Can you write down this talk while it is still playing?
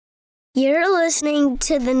You're listening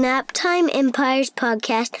to the Naptime Empires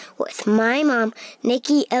podcast with my mom,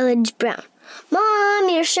 Nikki Elledge Brown. Mom,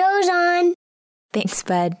 your show's on. Thanks,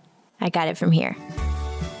 bud. I got it from here.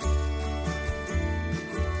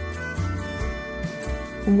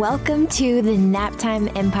 Welcome to the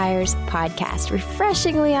Naptime Empires podcast,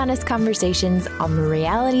 refreshingly honest conversations on the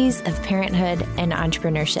realities of parenthood and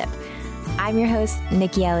entrepreneurship. I'm your host,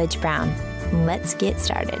 Nikki Elledge Brown. Let's get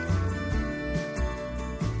started.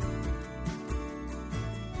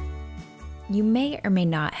 You may or may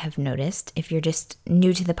not have noticed, if you're just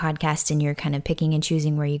new to the podcast and you're kind of picking and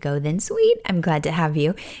choosing where you go, then sweet, I'm glad to have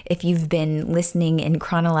you. If you've been listening in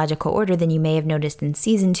chronological order, then you may have noticed in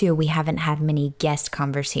season 2, we haven't had many guest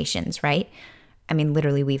conversations, right? I mean,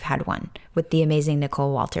 literally, we've had one with the amazing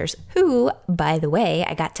Nicole Walters, who, by the way,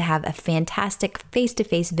 I got to have a fantastic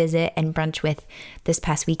face-to-face visit and brunch with this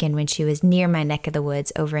past weekend when she was near my neck of the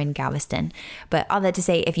woods over in Galveston. But all that to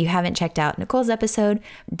say, if you haven't checked out Nicole's episode,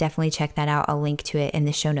 definitely check that out. I'll link to it in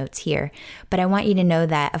the show notes here. But I want you to know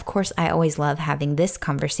that, of course, I always love having this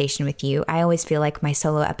conversation with you. I always feel like my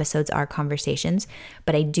solo episodes are conversations,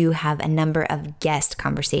 but I do have a number of guest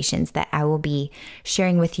conversations that I will be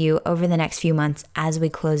sharing with you over the next few months as we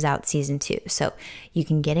close out season 2. So you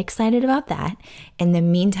can get excited about that. In the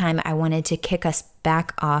meantime, I wanted to kick us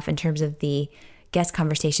back off in terms of the guest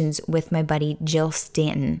conversations with my buddy Jill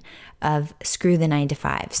Stanton of Screw the 9 to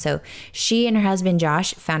 5. So she and her husband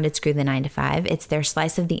Josh founded Screw the 9 to 5. It's their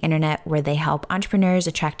slice of the internet where they help entrepreneurs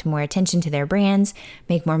attract more attention to their brands,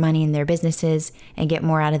 make more money in their businesses, and get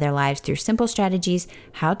more out of their lives through simple strategies,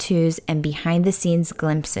 how-tos, and behind-the-scenes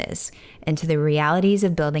glimpses into the realities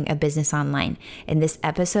of building a business online. In this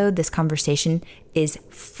episode, this conversation is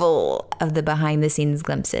full of the behind-the-scenes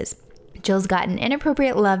glimpses. Jill's got an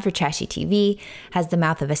inappropriate love for trashy TV, has the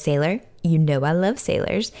mouth of a sailor, you know I love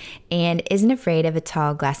sailors, and isn't afraid of a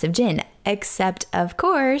tall glass of gin, except, of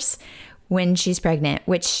course, when she's pregnant,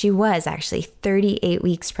 which she was actually 38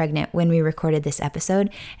 weeks pregnant when we recorded this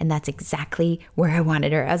episode, and that's exactly where I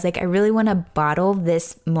wanted her. I was like, I really want to bottle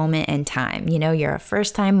this moment in time. You know, you're a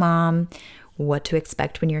first-time mom, what to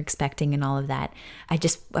expect when you're expecting and all of that. I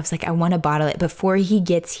was like, I want to bottle it before he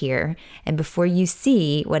gets here and before you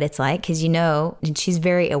see what it's like, because you know, and she's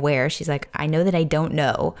very aware. She's like, I know that I don't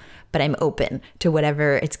know, but I'm open to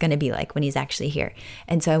whatever it's going to be like when he's actually here.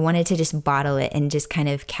 And so I wanted to just bottle it and just kind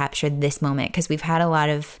of capture this moment, because we've had a lot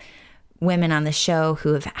of women on the show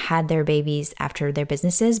who have had their babies after their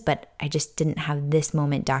businesses, but I just didn't have this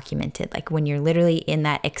moment documented. Like when you're literally in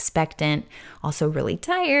that expectant, also really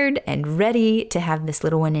tired and ready to have this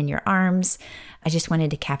little one in your arms. I just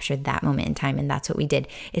wanted to capture that moment in time, and that's what we did.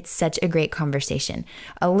 It's such a great conversation.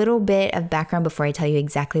 A little bit of background before I tell you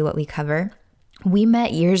exactly what we cover. We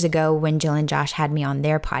met years ago when Jill and Josh had me on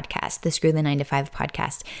their podcast, the Screw the 9 to 5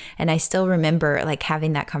 podcast. And I still remember like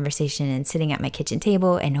having that conversation and sitting at my kitchen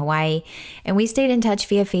table in Hawaii. And we stayed in touch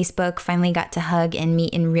via Facebook, finally got to hug and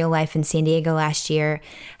meet in real life in San Diego last year,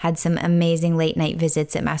 had some amazing late night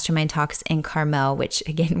visits at Mastermind Talks in Carmel, which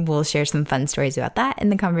again, we'll share some fun stories about that in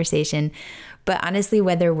the conversation. But honestly,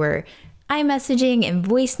 whether we're iMessaging and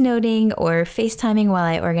voice noting or FaceTiming while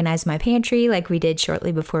I organize my pantry like we did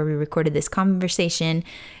shortly before we recorded this conversation,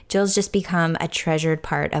 Jill's just become a treasured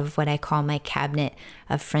part of what I call my cabinet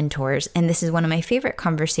of friend tours. And this is one of my favorite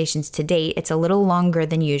conversations to date. It's a little longer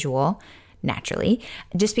than usual, naturally,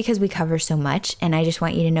 just because we cover so much. And I just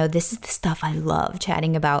want you to know this is the stuff I love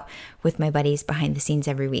chatting about with my buddies behind the scenes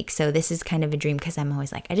every week. So this is kind of a dream, because I'm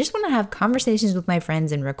always like, I just want to have conversations with my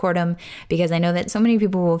friends and record them, because I know that so many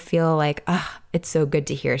people will feel like, it's so good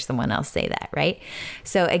to hear someone else say that, right?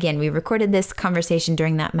 So again, we recorded this conversation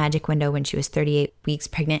during that magic window when she was 38 weeks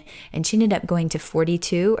pregnant, and she ended up going to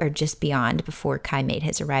 42 or just beyond before Kai made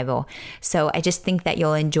his arrival. So I just think that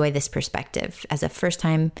you'll enjoy this perspective as a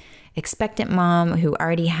first-time expectant mom who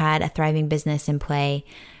already had a thriving business in play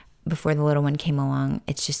before the little one came along.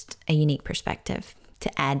 It's just a unique perspective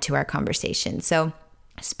to add to our conversation. So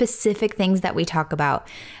specific things that we talk about,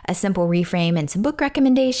 a simple reframe and some book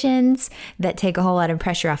recommendations that take a whole lot of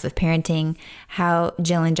pressure off of parenting, how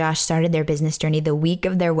Jill and Josh started their business journey the week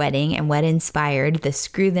of their wedding and what inspired the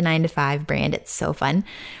Screw the 9 to 5 brand. It's so fun.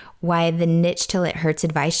 Why the niche till it hurts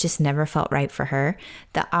advice just never felt right for her.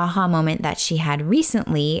 The aha moment that she had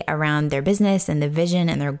recently around their business and the vision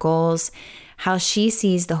and their goals. How she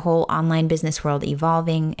sees the whole online business world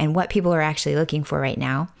evolving and what people are actually looking for right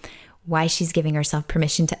now. Why she's giving herself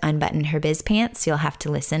permission to unbutton her biz pants. You'll have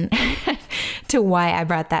to listen to why I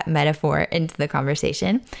brought that metaphor into the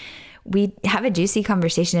conversation. we have a juicy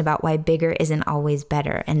conversation about why bigger isn't always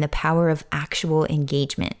better and the power of actual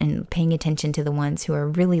engagement and paying attention to the ones who are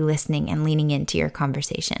really listening and leaning into your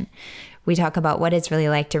conversation. We talk about what it's really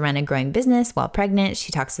like to run a growing business while pregnant.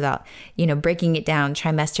 She talks about, breaking it down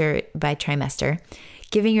trimester by trimester,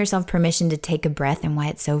 giving yourself permission to take a breath and why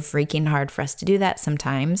it's so freaking hard for us to do that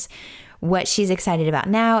sometimes, what she's excited about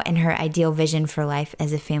now and her ideal vision for life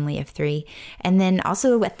as a family of 3. And then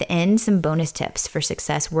also at the end, some bonus tips for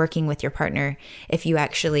success working with your partner if you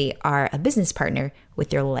actually are a business partner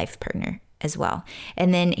with your life partner as well.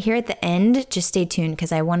 And then here at the end, just stay tuned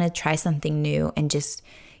because I want to try something new and just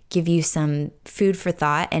give you some food for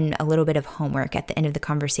thought and a little bit of homework at the end of the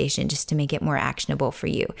conversation just to make it more actionable for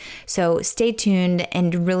you. So stay tuned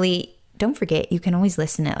and really don't forget, you can always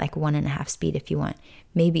listen at like 1.5 speed if you want,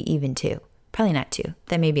 maybe even 2. Probably not 2.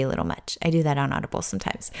 That may be a little much. I do that on Audible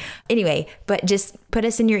sometimes. Anyway, but just put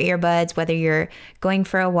us in your earbuds, whether you're going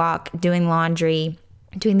for a walk, doing laundry,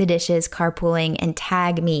 doing the dishes, carpooling, and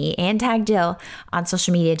tag me and tag Jill on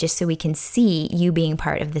social media just so we can see you being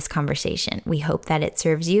part of this conversation. We hope that it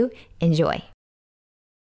serves you. Enjoy.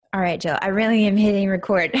 All right, Jill, I really am hitting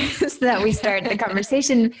record so that we start the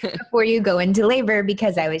conversation before you go into labor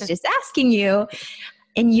because I was just asking you,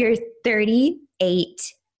 in your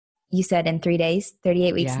 38, you said in 3 days,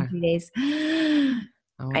 38 weeks and 3 days.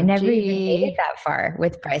 I never even made it that far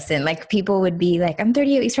with Bryson. Like people would be like, I'm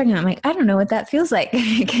 38 weeks pregnant. I'm like, I don't know what that feels like.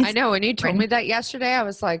 I know. When you told me that yesterday, I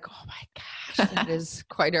was like, oh my gosh, that is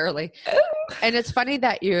quite early. And it's funny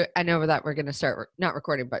that I know that we're going to start not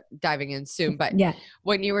recording, but diving in soon. But yeah,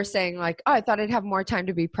 when you were saying like, oh, I thought I'd have more time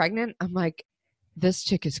to be pregnant. I'm like, this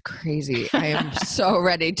chick is crazy. I am so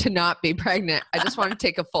ready to not be pregnant. I just want to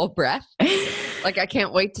take a full breath. Like, I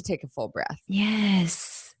can't wait to take a full breath.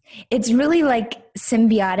 Yes. It's really like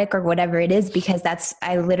symbiotic or whatever it is, because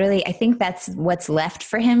I think that's what's left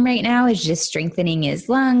for him right now is just strengthening his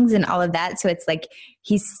lungs and all of that. So it's like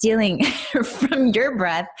he's stealing from your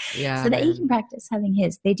breath so that he can practice having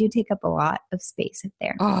his. They do take up a lot of space up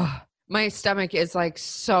there. Oh, my stomach is like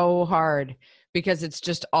so hard because it's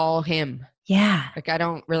just all him. Yeah. Like I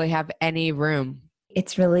don't really have any room.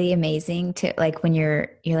 It's really amazing to like when you're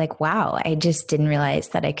like, wow, I just didn't realize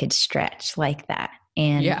that I could stretch like that.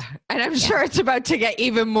 And yeah. And I'm sure it's about to get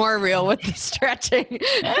even more real with the stretching.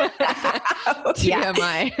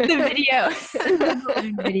 TMI.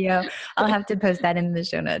 The video. I'll have to post that in the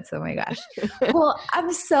show notes. Oh my gosh. Well,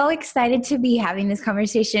 I'm so excited to be having this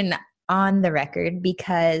conversation on the record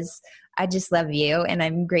because I just love you and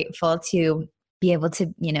I'm grateful to be able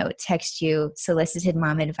to, text you solicited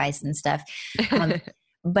mom advice and stuff.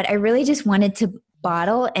 But I really just wanted to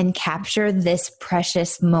bottle and capture this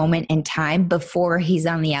precious moment in time before he's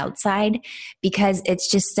on the outside, because it's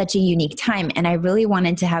just such a unique time. And I really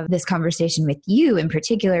wanted to have this conversation with you in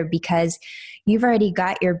particular because you've already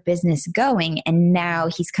got your business going and now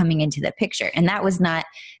he's coming into the picture. And that was not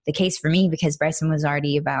the case for me because Bryson was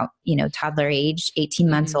already about, toddler age, 18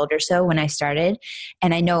 months old or so when I started.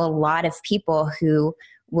 And I know a lot of people who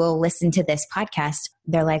will listen to this podcast.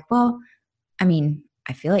 They're like, well,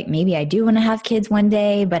 I feel like maybe I do want to have kids one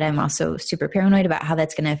day, but I'm also super paranoid about how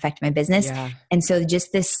that's going to affect my business. Yeah. And so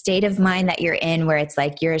just this state of mind that you're in where it's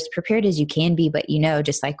like you're as prepared as you can be, but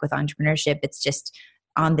just like with entrepreneurship, it's just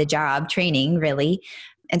on the job training really.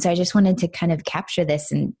 And so I just wanted to kind of capture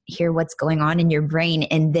this and hear what's going on in your brain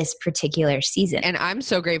in this particular season. And I'm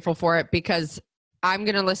so grateful for it because I'm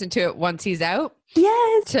going to listen to it once he's out.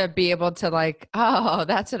 Yes. To be able to like, oh,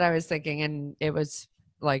 that's what I was thinking. And it was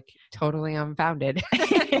like totally unfounded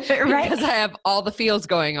right? Because I have all the feels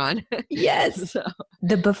going on. Yes. So.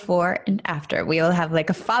 The before and after. We will have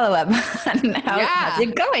like a follow-up on how's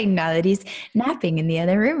it going now that he's napping in the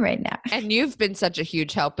other room right now. And you've been such a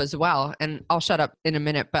huge help as well. And I'll shut up in a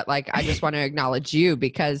minute, but like, I just want to acknowledge you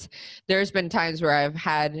because there's been times where I've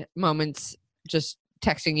had moments just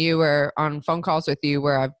texting you or on phone calls with you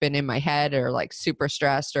where I've been in my head or like super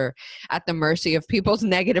stressed or at the mercy of people's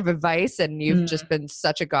negative advice. And you've just been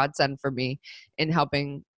such a godsend for me in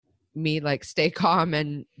helping me like stay calm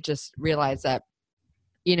and just realize that,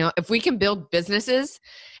 if we can build businesses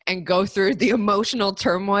and go through the emotional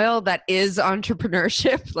turmoil that is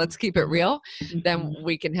entrepreneurship, let's keep it real, then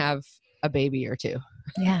we can have a baby or two.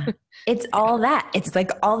 Yeah. It's all that. It's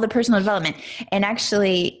like all the personal development. And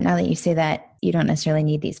actually, now that you say that, you don't necessarily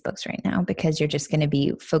need these books right now because you're just going to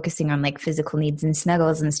be focusing on like physical needs and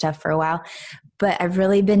snuggles and stuff for a while. But I've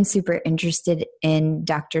really been super interested in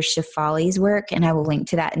Dr. Shefali's work. And I will link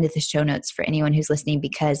to that into the show notes for anyone who's listening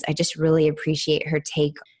because I just really appreciate her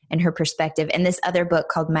take and her perspective. And this other book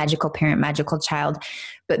called Magical Parent, Magical Child.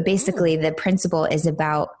 But basically the principle is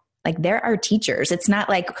about Like they're our teachers. It's not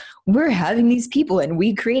like we're having these people and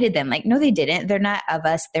we created them. Like, no, they didn't. They're not of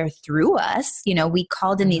us. They're through us. You know, we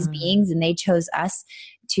called in these beings and they chose us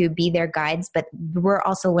to be their guides, but we're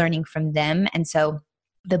also learning from them. And so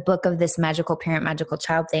the book of this magical parent, magical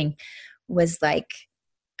child thing was like,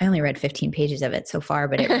 I only read 15 pages of it so far,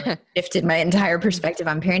 but it really shifted my entire perspective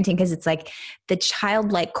on parenting, because it's like the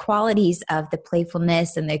childlike qualities of the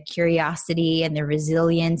playfulness and the curiosity and the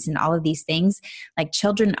resilience and all of these things. Like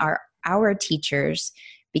children are our teachers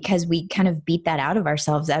because we kind of beat that out of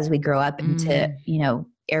ourselves as we grow up into, you know,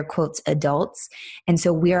 air quotes, adults. And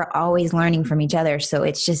so we are always learning from each other. So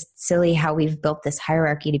it's just silly how we've built this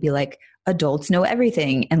hierarchy to be like, adults know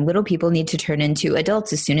everything and little people need to turn into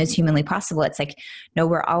adults as soon as humanly possible. It's like, no,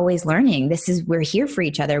 we're always learning. We're here for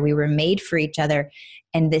each other. We were made for each other.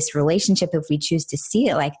 And this relationship, if we choose to see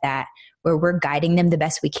it like that, where we're guiding them the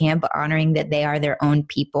best we can, but honoring that they are their own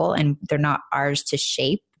people and they're not ours to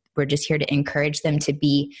shape. We're just here to encourage them to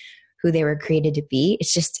be who they were created to be.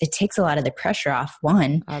 It takes a lot of the pressure off,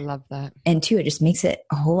 one. I love that. And two, it just makes it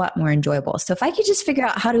a whole lot more enjoyable. So if I could just figure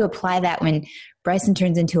out how to apply that when Bryson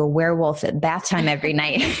turns into a werewolf at bath time every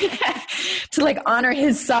night to like honor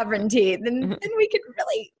his sovereignty, then we could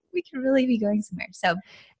really be going somewhere. So,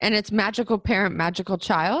 and it's magical parent, magical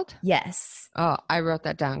child. Yes. Oh, I wrote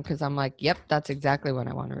that down because I'm like, yep, that's exactly what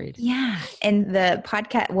I want to read. Yeah. And the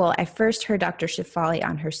podcast, well, I first heard Dr. Shefali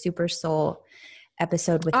on her Super Soul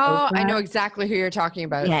episode with Oprah. I know exactly who you're talking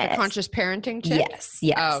about. Yes. The conscious parenting chick? Yes.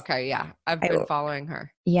 Oh, okay. Yeah. I've been following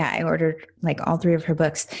her. Yeah. I ordered like all 3 of her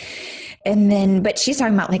books. And then, but she's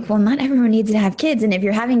talking about like, well, not everyone needs to have kids. And if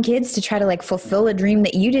you're having kids to try to like fulfill a dream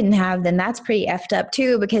that you didn't have, then that's pretty effed up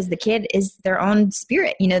too, because the kid is their own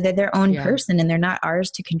spirit, you know, they're their own person and they're not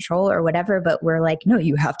ours to control or whatever. But we're like, no,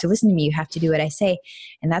 you have to listen to me. You have to do what I say.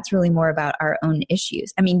 And that's really more about our own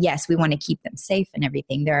issues. I mean, yes, we want to keep them safe and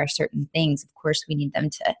everything. There are certain things, of course, we need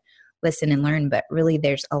them to listen and learn, but really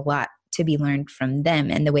there's a lot to be learned from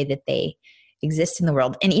them and the way that they exist in the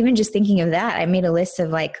world. And even just thinking of that, I made a list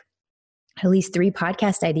of like at least 3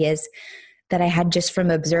 podcast ideas that I had just from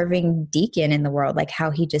observing Deacon in the world, like how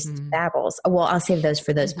he just babbles. Well, I'll save those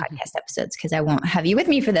for those podcast episodes because I won't have you with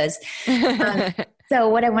me for those. So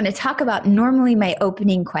what I want to talk about, normally my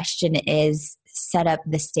opening question is set up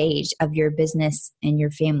the stage of your business and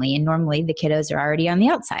your family. And normally the kiddos are already on the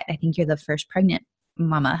outside. I think you're the first pregnant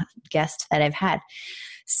mama guest that I've had.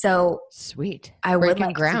 So sweet. I would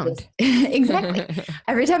like ground. Exactly.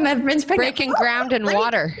 Every time my friend's pregnant, breaking ground and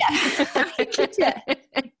water. Yeah.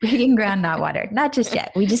 Breaking ground, not water. Not just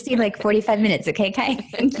yet. We just need like 45 minutes. Okay, Kai?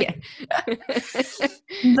 Thank you.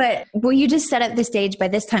 But will you just set up the stage? By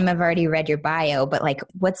this time, I've already read your bio, but like,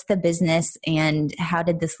 what's the business and how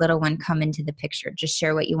did this little one come into the picture? Just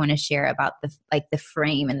share what you want to share about the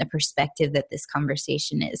frame and the perspective that this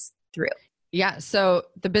conversation is through. Yeah. So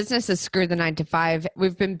the business is Screw the 9 to 5.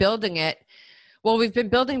 We've been building it. Well, we've been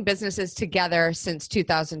building businesses together since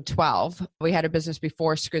 2012. We had a business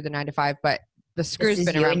before Screw the 9 to 5, but the Screw's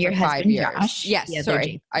been around for 5 years. Josh? Yes.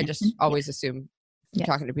 Sorry. I just always assume I'm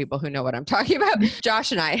talking to people who know what I'm talking about.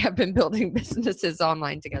 Josh and I have been building businesses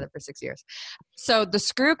online together for 6 years. So the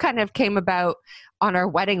Screw kind of came about on our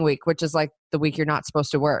wedding week, which is like the week you're not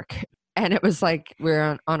supposed to work. And it was like we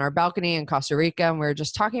were on our balcony in Costa Rica and we were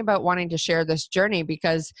just talking about wanting to share this journey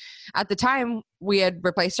because at the time we had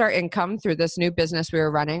replaced our income through this new business we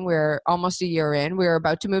were running. We were almost a year in. We were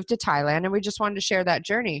about to move to Thailand and we just wanted to share that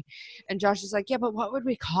journey. And Josh is like, yeah, but what would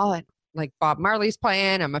we call it? Like Bob Marley's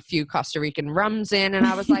playing. I'm a few Costa Rican rums in. And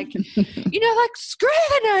I was like, like screw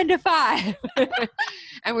the 9 to 5.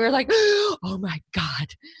 And we were like, oh my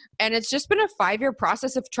God. And it's just been a 5-year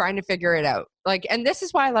process of trying to figure it out. Like, and this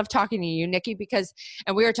is why I love talking to you, Nikki,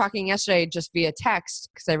 and we were talking yesterday just via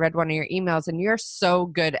text because I read one of your emails and you're so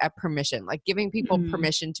good at permission, like giving people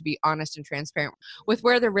permission to be honest and transparent with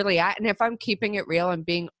where they're really at. And if I'm keeping it real and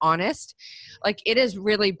being honest, like it has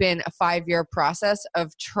really been a 5-year process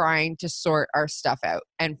of trying to sort our stuff out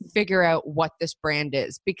and figure out what this brand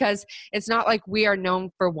is, because it's not like we are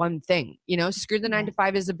known for one thing. Screw the 9 to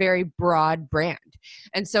 5 is a very broad brand.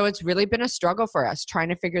 And so it's really been a struggle for us trying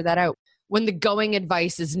to figure that out. When the going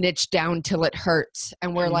advice is niched down till it hurts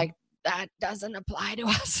and we're like, that doesn't apply to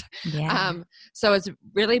us. Yeah. So it's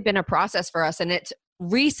really been a process for us. And it's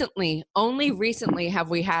only recently have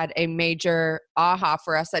we had a major aha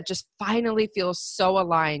for us that just finally feels so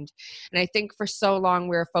aligned. And I think for so long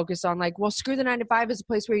we were focused on like, well, Screw the 9 to 5 is a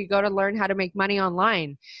place where you go to learn how to make money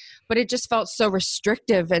online. But it just felt so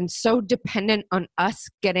restrictive and so dependent on us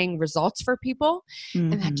getting results for people.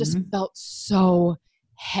 And that just felt so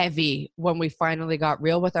heavy when we finally got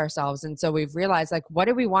real with ourselves. And so we've realized, like, what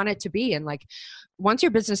do we want it to be? And like, once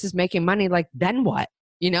your business is making money, like, then what?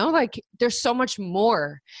 You know, like there's so much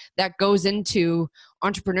more that goes into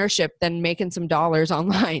entrepreneurship than making some dollars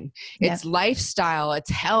online. Yeah. It's lifestyle,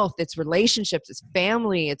 it's health, it's relationships, it's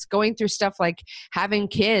family, it's going through stuff like having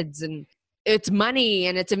kids, and it's money,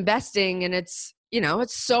 and it's investing, and it's, you know,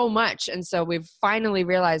 it's so much. And so we've finally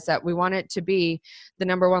realized that we want it to be the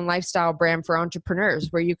 #1 lifestyle brand for entrepreneurs,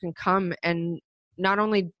 where you can come and not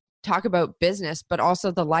only talk about business, but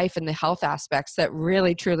also the life and the health aspects that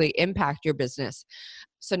really truly impact your business.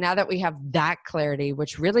 So now that we have that clarity,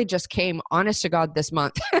 which really just came, honest to God, this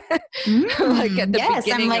month, like at the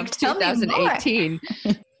beginning of 2018,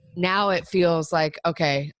 now it feels like,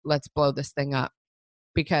 okay, let's blow this thing up,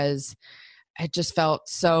 because it just felt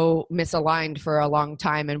so misaligned for a long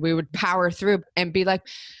time. And we would power through and be like,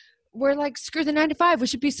 we're like, screw the 9 to 5. We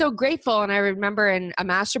should be so grateful. And I remember in a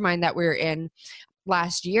mastermind that we were in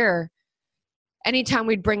last year, anytime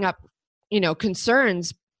we'd bring up, you know,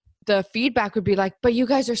 concerns, the feedback would be like, but you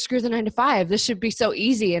guys are screw the 9 to 5. This should be so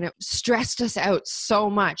easy. And it stressed us out so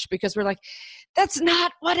much, because we're like, that's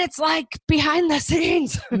not what it's like behind the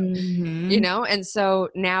scenes, you know? And so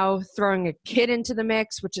now throwing a kid into the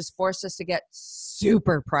mix, which has forced us to get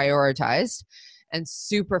super prioritized and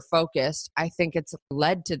super focused, I think it's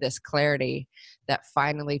led to this clarity that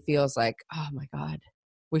finally feels like, oh my God,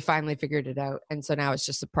 we finally figured it out. And so now it's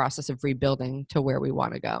just a process of rebuilding to where we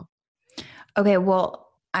want to go. Okay, well,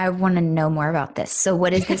 I want to know more about this. So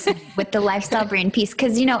what is this with the lifestyle brand piece?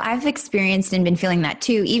 Because, you know, I've experienced and been feeling that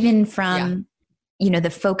too, even from, you know, the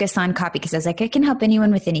focus on copy. Because I was like, I can help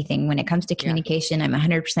anyone with anything. When it comes to communication, I'm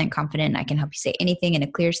 100% confident I can help you say anything in a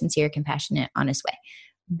clear, sincere, compassionate, honest way.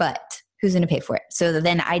 But who's going to pay for it? So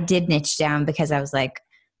then I did niche down, because I was like,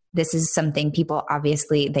 this is something people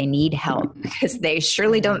obviously they need help, because they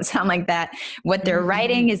surely don't sound like that. What they're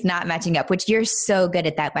writing is not matching up, which you're so good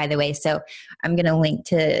at that, by the way. So I'm going to link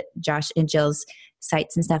to Josh and Jill's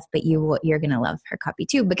sites and stuff, but you're going to love her copy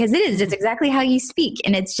too, because it's exactly how you speak.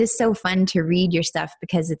 And it's just so fun to read your stuff,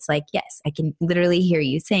 because it's like, yes, I can literally hear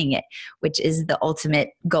you saying it, which is the ultimate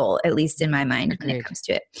goal, at least in my mind. Agreed. When it comes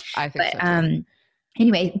to it. I think so too.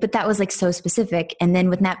 Anyway, but that was like so specific. And then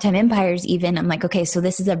with Naptime Empires, even I'm like, okay, so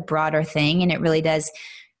this is a broader thing, and it really does.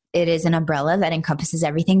 It is an umbrella that encompasses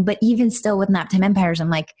everything. But even still with Naptime Empires, I'm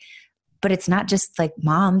like, but it's not just like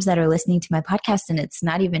moms that are listening to my podcast, and it's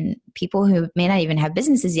not even people who may not even have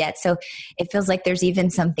businesses yet. So it feels like there's even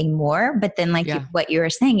something more. But then like what you were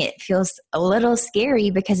saying, it feels a little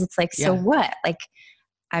scary, because it's like, so what? Like,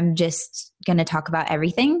 I'm just going to talk about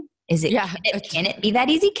everything. Is it, can it be that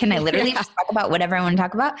easy? Can I literally just talk about whatever I want to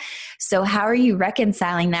talk about? So how are you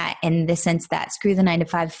reconciling that in the sense that screw the 9 to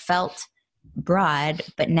 5 felt broad,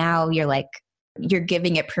 but now you're like, you're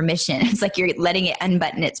giving it permission. It's like you're letting it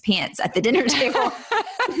unbutton its pants at the dinner table.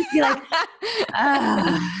 You're like,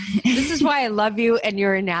 This is why I love you and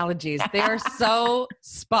your analogies. They are so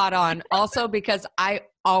spot on. Also, because I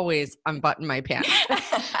always unbutton my pants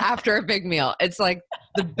after a big meal. It's like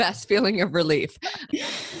the best feeling of relief.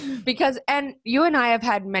 Because, and you and I have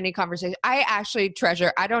had many conversations. I actually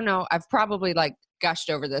treasure, I don't know, I've probably like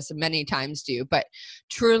gushed over this many times to you, but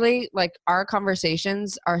truly like our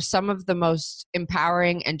conversations are some of the most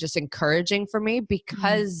empowering and just encouraging for me,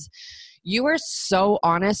 because you are so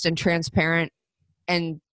honest and transparent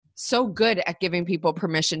and so good at giving people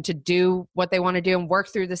permission to do what they want to do and work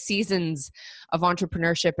through the seasons of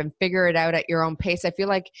entrepreneurship and figure it out at your own pace. I feel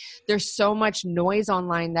like there's so much noise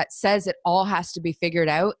online that says it all has to be figured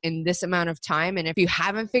out in this amount of time. And if you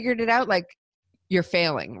haven't figured it out, like you're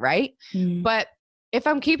failing, right? But if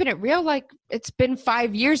I'm keeping it real, like it's been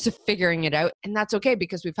 5 years of figuring it out, and that's okay,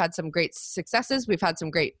 because we've had some great successes. We've had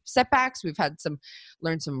some great setbacks. We've had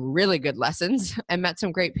learned some really good lessons and met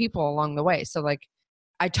some great people along the way. So like,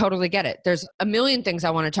 I totally get it. There's a million things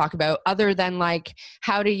I want to talk about other than like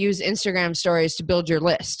how to use Instagram stories to build your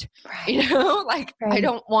list. Right. You know, like I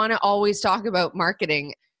don't want to always talk about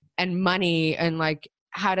marketing and money and like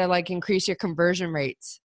how to like increase your conversion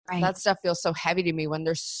rates. Right. That stuff feels so heavy to me when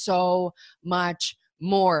there's so much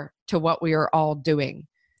more to what we are all doing.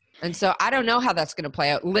 And so I don't know how that's going to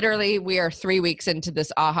play out. Literally, we are 3 weeks into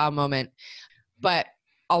this aha moment, but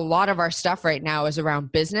a lot of our stuff right now is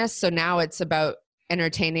around business. So now it's about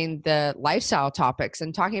entertaining the lifestyle topics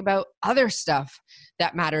and talking about other stuff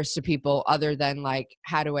that matters to people other than like,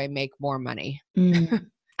 how do I make more money?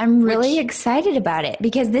 I'm really excited about it,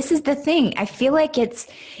 because this is the thing. I feel like it's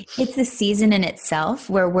a season in itself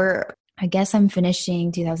where I guess I'm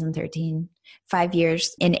finishing 2013, 5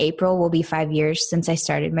 years. In April will be 5 years since I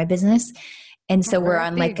started my business. And so we're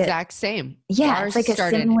on the like exact same. Yeah, it's like a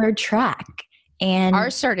similar track. And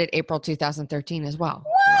ours started April 2013 as well.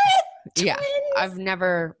 What? Yeah. Twins? I've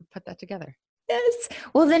never put that together. Yes.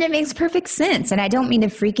 Well, then it makes perfect sense. And I don't mean to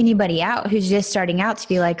freak anybody out who's just starting out to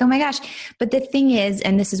be like, oh my gosh. But the thing is,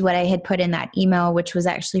 and this is what I had put in that email, which was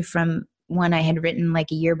actually from one I had written like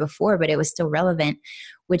a year before, but it was still relevant,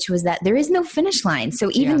 which was that there is no finish line. So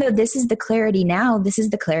even though this is the clarity now, this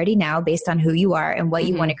is the clarity now based on who you are and what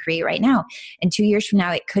you want to create right now. And 2 years from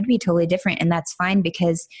now, it could be totally different. And that's fine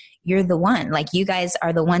because you're the one, like you guys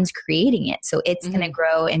are the ones creating it. So it's going to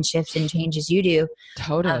grow and shift and change as you do.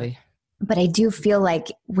 Totally. But I do feel like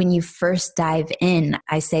when you first dive in,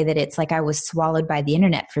 I say that it's like I was swallowed by the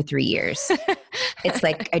internet for 3 years. It's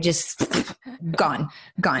like I just gone.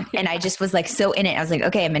 And I just was like so in it. I was like,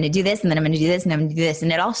 okay, I'm going to do this and then I'm going to do this and I'm going to do this.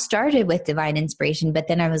 And it all started with divine inspiration. But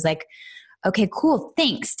then I was like, okay, cool.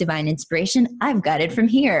 Thanks, divine inspiration. I've got it from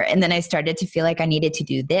here. And then I started to feel like I needed to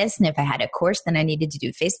do this. And if I had a course, then I needed to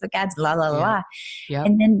do Facebook ads, la, la, la, la. Yep.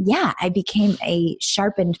 And then, I became a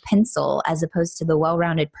sharpened pencil as opposed to the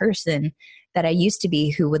well-rounded person that I used to be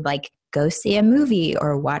who would like go see a movie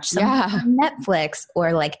or watch something on Netflix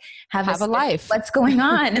or like have a life. What's going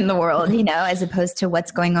on in the world, as opposed to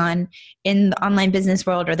what's going on in the online business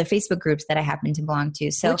world or the Facebook groups that I happen to belong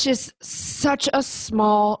to. So, which is such a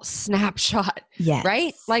small snapshot,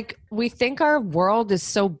 right? Like we think our world is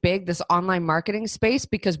so big, this online marketing space,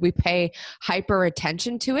 because we pay hyper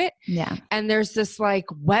attention to it. Yeah. And there's this like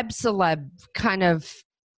web celeb kind of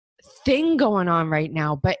thing going on right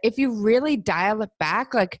now. But if you really dial it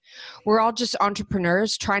back, like we're all just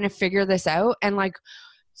entrepreneurs trying to figure this out. And like,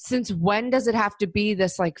 since when does it have to be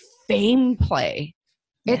this like fame play?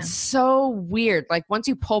 Yeah. It's so weird. Like once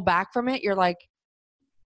you pull back from it, you're like,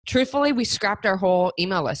 truthfully, we scrapped our whole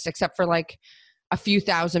email list except for like a few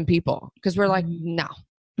thousand people. Cause we're like, no,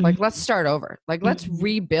 like let's start over. Like let's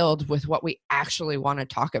rebuild with what we actually want to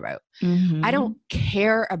talk about. I don't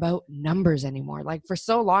care about numbers anymore. Like for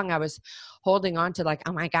so long I was holding on to like,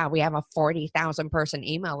 oh my God, we have a 40,000 person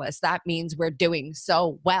email list. That means we're doing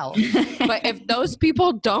so well. But if those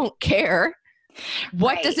people don't care,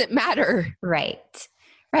 what does it matter? Right.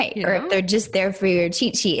 Or if they're just there for your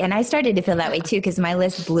cheat sheet. And I started to feel that way too, because my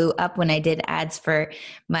list blew up when I did ads for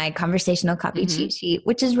my conversational copy cheat sheet,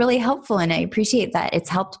 which is really helpful. And I appreciate that. It's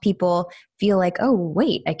helped people feel like, oh,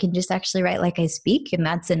 wait, I can just actually write like I speak and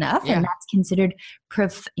that's enough. And that's considered,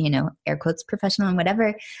 air quotes, professional and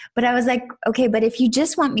whatever. But I was like, okay, but if you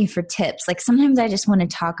just want me for tips, like sometimes I just want to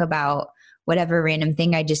talk about whatever random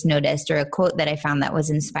thing I just noticed or a quote that I found that was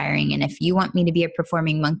inspiring. And if you want me to be a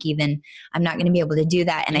performing monkey, then I'm not going to be able to do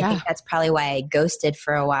that. And I think that's probably why I ghosted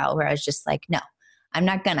for a while, where I was just like, no, I'm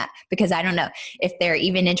not gonna, because I don't know if they're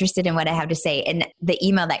even interested in what I have to say. And the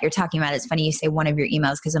email that you're talking about, it's funny you say one of your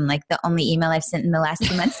emails, because I'm like, the only email I've sent in the last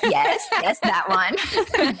 2 months. Yes, that one.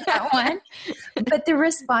 That one. But the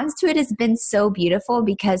response to it has been so beautiful,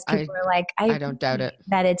 because people are like, I don't doubt it.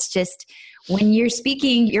 That it's just, when you're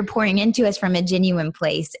speaking, you're pouring into us from a genuine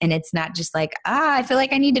place. And it's not just like, I feel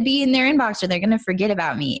like I need to be in their inbox or they're going to forget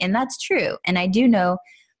about me. And that's true. And I do know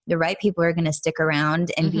the right people are going to stick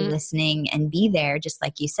around and be listening and be there. Just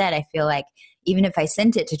like you said, I feel like even if I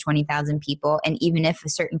sent it to 20,000 people and even if a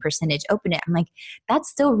certain percentage opened it, I'm like, that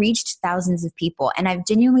still reached thousands of people. And I've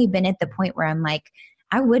genuinely been at the point where I'm like,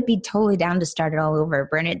 I would be totally down to start it all over,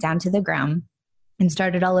 burn it down to the ground and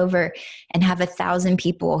start it all over and have 1,000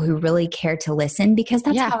 people who really care to listen, because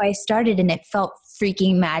that's how I started. And it felt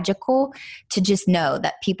freaking magical to just know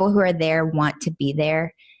that people who are there want to be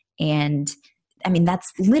there. And I mean,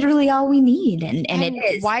 that's literally all we need. And it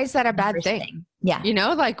is. Why is that a bad thing? Yeah.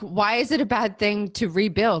 Like, why is it a bad thing to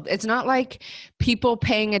rebuild? It's not like people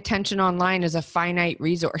paying attention online is a finite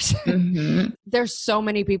resource. There's so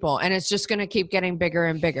many people, and it's just going to keep getting bigger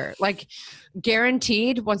and bigger. Like,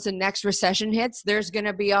 guaranteed, once the next recession hits, there's going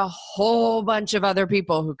to be a whole bunch of other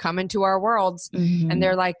people who come into our worlds and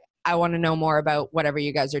they're like, I want to know more about whatever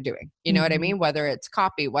you guys are doing. You know what I mean? Whether it's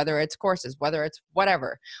copy, whether it's courses, whether it's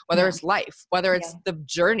whatever, whether it's life, whether it's the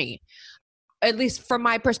journey. At least from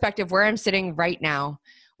my perspective, where I'm sitting right now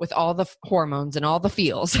with all the hormones and all the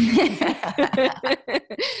feels,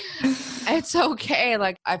 it's okay.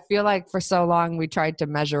 Like, I feel like for so long we tried to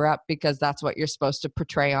measure up because that's what you're supposed to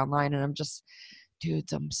portray online. And I'm just,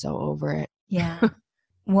 dudes, I'm so over it. Yeah.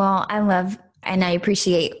 Well, I love and I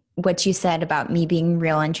appreciate what you said about me being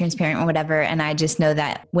real and transparent or whatever. And I just know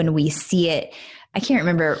that when we see it, I can't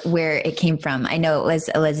remember where it came from. I know it was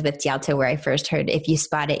Elizabeth Dialto where I first heard, if you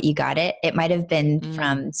spot it, you got it. It might've been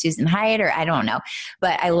from Susan Hyatt, or I don't know,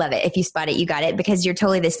 but I love it. If you spot it, you got it, because you're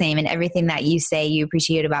totally the same. And everything that you say you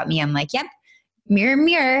appreciate about me, I'm like, yep, mirror,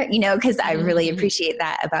 mirror, because I really appreciate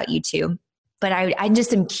that about you too. But I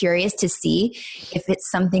just am curious to see if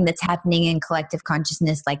it's something that's happening in collective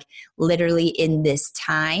consciousness, like literally in this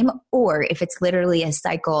time, or if it's literally a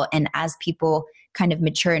cycle. And as people kind of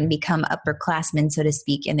mature and become upperclassmen, so to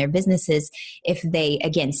speak, in their businesses, if they,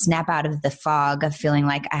 again, snap out of the fog of feeling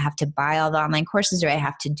like I have to buy all the online courses, or I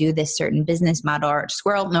have to do this certain business model, or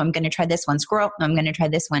squirrel, no, I'm going to try this one, squirrel, no, I'm going to try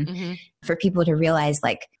this one, for people to realize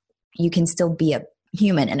like you can still be a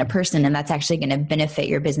human and a person, and that's actually going to benefit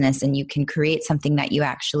your business, and you can create something that you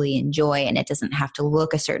actually enjoy, and it doesn't have to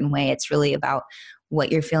look a certain way. It's really about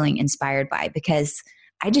what you're feeling inspired by, because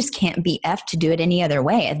I just can't be effed to do it any other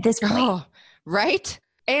way at this point. Oh, right.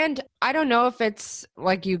 And I don't know if it's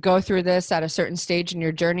like you go through this at a certain stage in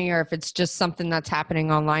your journey, or if it's just something that's happening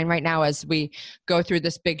online right now as we go through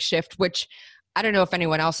this big shift, which I don't know if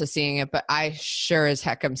anyone else is seeing it, but I sure as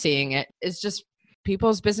heck am seeing it. It's just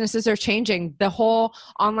people's businesses are changing. The whole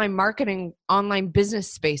online marketing, online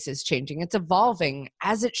business space is changing. It's evolving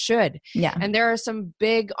as it should. Yeah. And there are some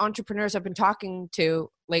big entrepreneurs I've been talking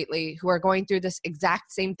to lately who are going through this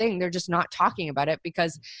exact same thing. They're just not talking about it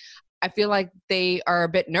because I feel like they are a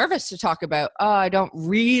bit nervous to talk about, oh, I don't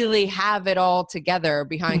really have it all together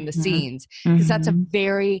behind the scenes. Because that's a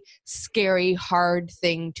very scary, hard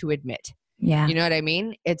thing to admit. Yeah. You know what I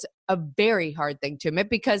mean? It's a very hard thing to admit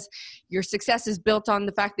because your success is built on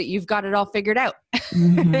the fact that you've got it all figured out.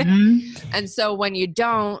 And so when you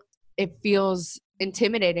don't, it feels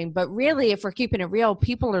intimidating. But really, if we're keeping it real,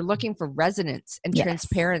 people are looking for resonance and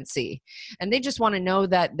transparency. And they just want to know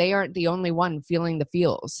that they aren't the only one feeling the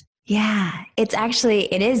feels. Yeah, it's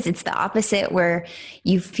the opposite, where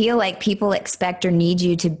you feel like people expect or need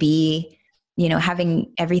you to be,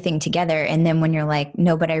 having everything together. And then when you're like,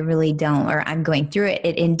 no, but I really don't, or I'm going through it,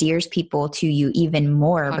 it endears people to you even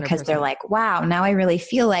more 100%. Because they're like, wow, now I really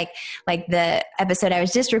feel like the episode I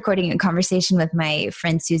was just recording a conversation with my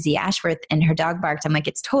friend Susie Ashworth, and her dog barked. I'm like,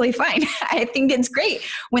 it's totally fine. I think it's great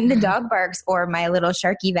when the dog barks, or my little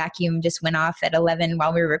Sharky vacuum just went off at 11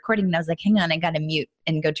 while we were recording. And I was like, hang on, I got to mute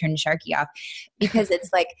and go turn Sharky off, because it's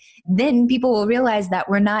like, then people will realize that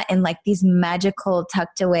we're not in like these magical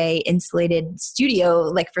tucked away insulated studio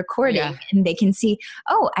like recording, and they can see,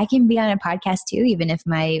 oh, I can be on a podcast too, even if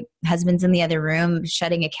my husband's in the other room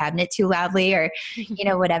shutting a cabinet too loudly, or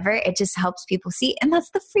whatever. It just helps people see, and that's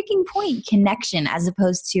the freaking point, connection, as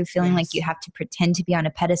opposed to feeling like you have to pretend to be on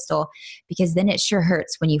a pedestal, because then it sure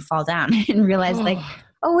hurts when you fall down and realize like,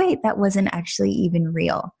 oh wait, that wasn't actually even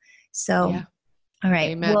real. So all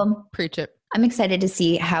right. Amen. Well, preach it. I'm excited to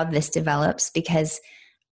see how this develops, because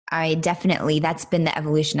that's been the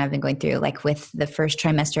evolution I've been going through. Like with the first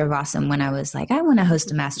trimester of Awesome, when I was like, I want to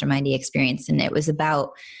host a mastermindy experience. And it was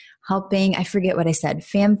about helping, I forget what I said,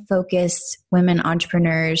 fam-focused women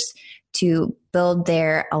entrepreneurs to build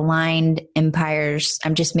their aligned empires.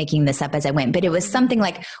 I'm just making this up as I went, but it was something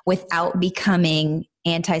like without becoming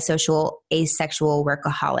antisocial, asexual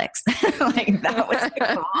workaholics. Like that was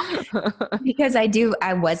the goal. Because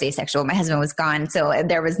I was asexual. My husband was gone. So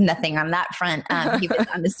there was nothing on that front. He was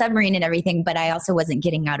on the submarine and everything, but I also wasn't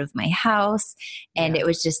getting out of my house. And it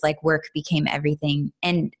was just like work became everything.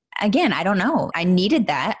 And again, I don't know. I needed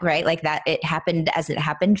that, right? Like that it happened as it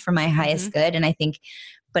happened for my highest good. And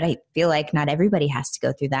but I feel like not everybody has to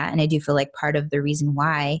go through that. And I do feel like part of the reason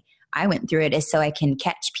why I went through it is so I can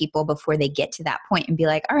catch people before they get to that point and be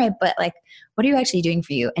like, all right, but like, what are you actually doing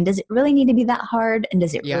for you? And does it really need to be that hard? And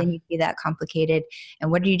does it really need to be that complicated? And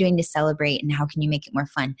what are you doing to celebrate? And how can you make it more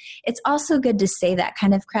fun? It's also good to say that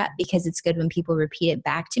kind of crap, because it's good when people repeat it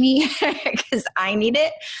back to me, because I need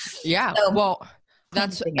it. Yeah. So, well,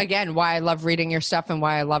 that's again why I love reading your stuff and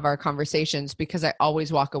why I love our conversations, because I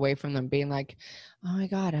always walk away from them being like, oh my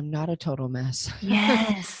God, I'm not a total mess.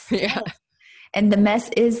 Yes. Yes. And the mess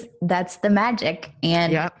that's the magic.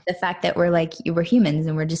 And the fact that we're humans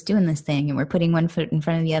and we're just doing this thing and we're putting one foot in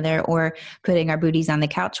front of the other, or putting our booties on the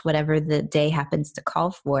couch, whatever the day happens to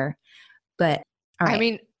call for. But all right. I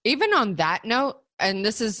mean, even on that note, and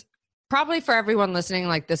this is probably for everyone listening,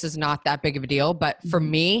 like this is not that big of a deal, but for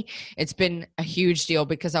me, it's been a huge deal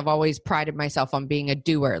because I've always prided myself on being a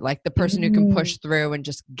doer, like the person who can push through and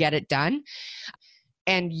just get it done.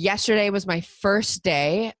 And yesterday was my first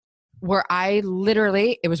day where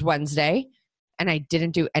it was Wednesday, and I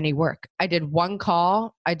didn't do any work. I did one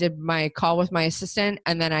call. I did my call with my assistant,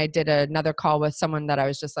 and then I did another call with someone that I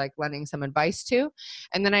was just like lending some advice to.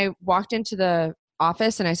 And then I walked into the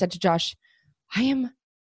office and I said to Josh, I am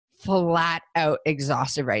flat out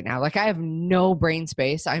exhausted right now. Like I have no brain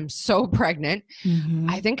space. I'm so pregnant.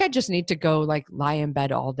 I think I just need to go like lie in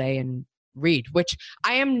bed all day and read, which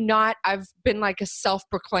I am not. I've been like a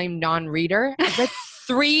self-proclaimed non-reader. I've read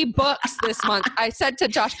 3 books this month. I said to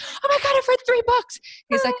Josh, oh my God, I've read 3 books.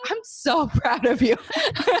 He's like, I'm so proud of you.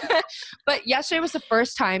 But yesterday was the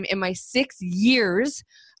first time in my 6 years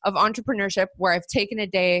of entrepreneurship where I've taken a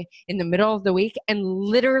day in the middle of the week and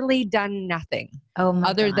literally done nothing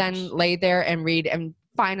other than lay there and read and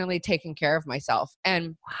finally taken care of myself.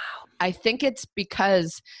 And I think it's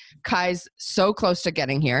because Kai's so close to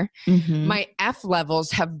getting here. My F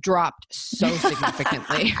levels have dropped so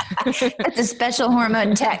significantly. That's a special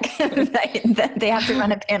hormone tech that they have to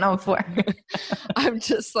run a panel for. I'm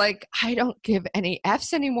just like, I don't give any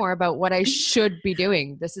Fs anymore about what I should be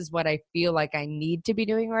doing. This is what I feel like I need to be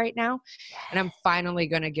doing right now. And I'm finally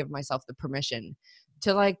going to give myself the permission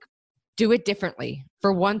to like do it differently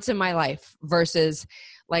for once in my life versus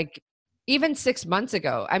like even 6 months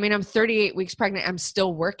ago. I mean, I'm 38 weeks pregnant. I'm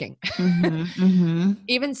still working.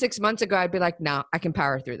 Even 6 months ago, I'd be like, no, I can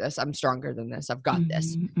power through this. I'm stronger than this. I've got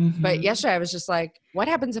this. But yesterday I was just like, what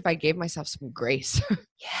happens if I gave myself some grace?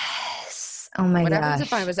 Yes. Oh my God. What happens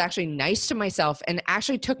if I was actually nice to myself and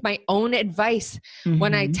actually took my own advice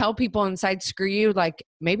when I tell people inside, screw you, like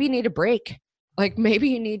maybe you need a break. Like maybe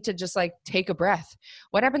you need to just like take a breath.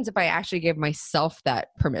 What happens if I actually gave myself that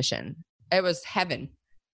permission? It was heaven.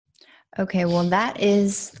 Okay, well, that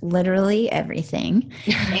is literally everything.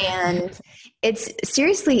 And it's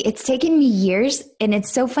taken me years. And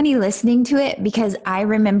it's so funny listening to it because I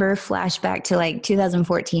remember flashback to like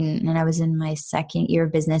 2014 and I was in my 2nd year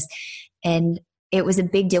of business. And it was a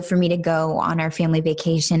big deal for me to go on our family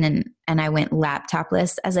vacation. And I went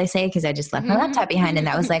laptopless, as I say, because I just left my laptop behind. And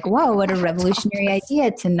that was like, whoa, what a revolutionary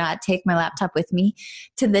idea to not take my laptop with me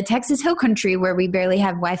to the Texas Hill Country where we barely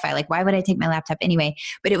have Wi-Fi. Like, why would I take my laptop anyway?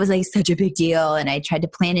 But it was like such a big deal. And I tried to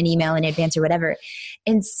plan an email in advance or whatever.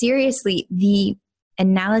 And seriously, the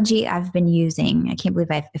analogy I've been using, I can't believe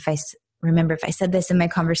if I remember if I said this in my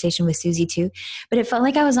conversation with Susie too, but it felt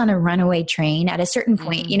like I was on a runaway train at a certain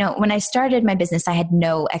point. You know, when I started my business, I had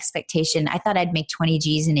no expectation. I thought I'd make 20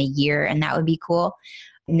 G's in a year and that would be cool.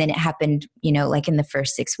 And then it happened, you know, like in the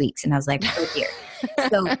first 6 weeks and I was like, oh dear.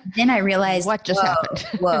 So then I realized what just happened.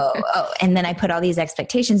 And then I put all these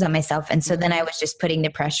expectations on myself. And so then I was just putting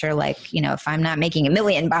the pressure, like, you know, if I'm not making $1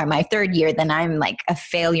 million by my 3rd year, then I'm like a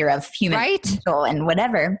failure of human potential and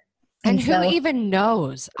whatever. And who even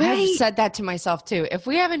knows? Right. I've said that to myself too. If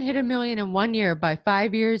we haven't hit $1 million in 1 year by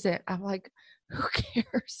 5 years, I'm like, who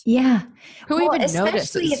cares? Yeah. Who even notices?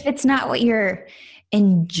 Especially if it's not what you're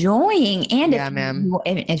enjoying. And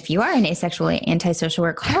if you are an asexual antisocial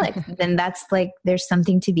workaholic, then that's like, there's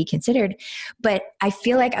something to be considered. But I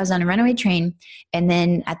feel like I was on a runaway train. And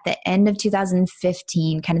then at the end of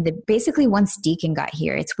 2015, kind of basically once Deacon got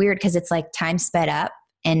here, it's weird because it's like time sped up.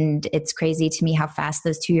 And it's crazy to me how fast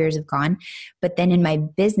those 2 years have gone. But then in my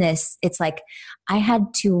business, it's like I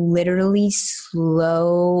had to literally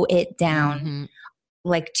slow it down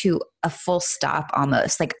like to a full stop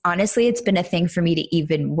almost. Like honestly, it's been a thing for me to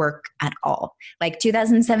even work at all. Like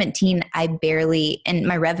 2017, I barely, and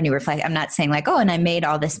my revenue reflect, I'm not saying like, oh, and I made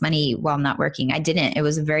all this money while not working. I didn't. It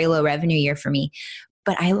was a very low revenue year for me.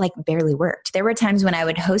 But I like barely worked. There were times when I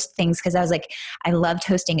would host things because I was like, I loved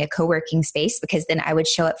hosting a co-working space because then I would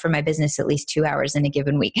show up for my business at least 2 hours in a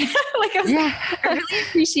given week. Like I was like, I really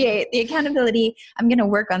appreciate the accountability. I'm going to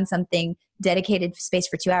work on something, dedicated space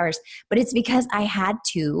for 2 hours. But it's because I had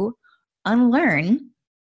to unlearn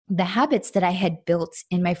the habits that I had built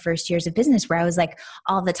in my first years of business where I was like,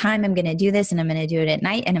 all the time I'm going to do this and I'm going to do it at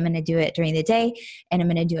night and I'm going to do it during the day and I'm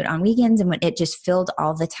going to do it on weekends. And when it just filled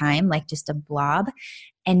all the time, like just a blob.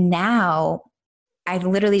 And now I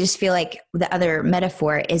literally just feel like the other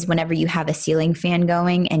metaphor is whenever you have a ceiling fan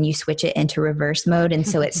going and you switch it into reverse mode. And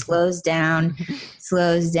so it slows down,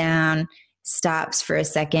 stops for a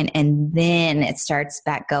second, and then it starts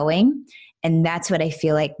back going. And that's what I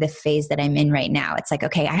feel like the phase that I'm in right now. It's like,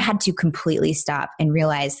 okay, I had to completely stop and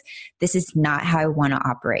realize this is not how I want to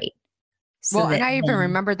operate. So and I even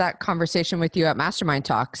remember that conversation with you at Mastermind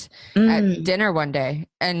Talks at dinner one day.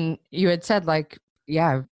 And you had said like,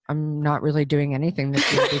 yeah, I'm not really doing anything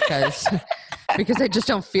this year because I just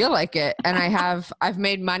don't feel like it. And I've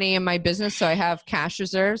made money in my business. So I have cash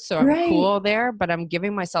reserves. So I'm cool there, but I'm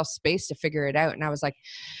giving myself space to figure it out. And I was like,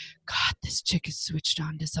 God, this chick is switched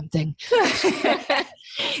on to something.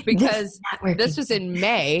 Because this was in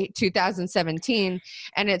May 2017.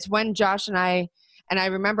 And it's when Josh and I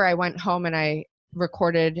remember I went home and I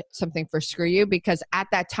recorded something for Screw You, because at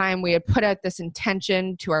that time we had put out this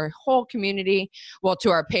intention to our whole community, well, to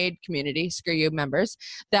our paid community, Screw You members,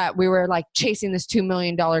 that we were like chasing this $2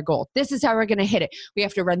 million goal. This is how we're going to hit it. We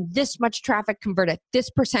have to run this much traffic, convert at this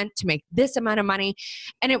percent to make this amount of money.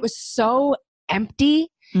 And it was so empty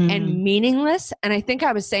and meaningless. And I think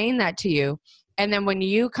I was saying that to you. And then when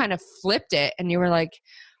you kind of flipped it and you were like,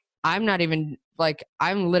 I'm not even like,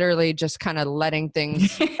 I'm literally just kind of letting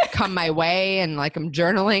things come my way, and like I'm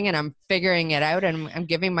journaling and I'm figuring it out and I'm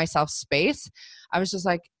giving myself space. I was just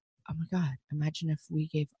like, oh my God, imagine if we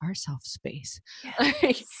gave ourselves space.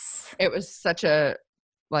 Yes. It was such a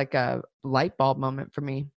light bulb moment for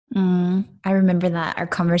me. I remember that, our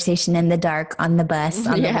conversation in the dark on the bus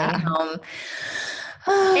on the way home.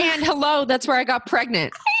 And hello, that's where I got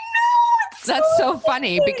pregnant. I know. That's so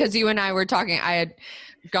funny because you and I were talking. I had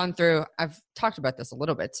gone through, I've talked about this a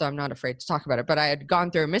little bit, so I'm not afraid to talk about it, but I had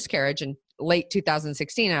gone through a miscarriage in late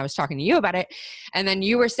 2016. And I was talking to you about it. And then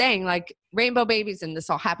you were saying like rainbow babies and this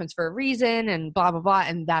all happens for a reason and blah, blah, blah.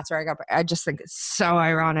 And that's where I just think it's so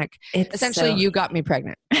ironic. Essentially, you got me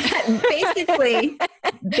pregnant. Basically,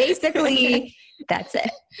 that's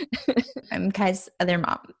it. I'm Kai's other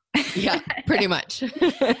mom. Yeah, pretty much.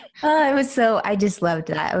 I just loved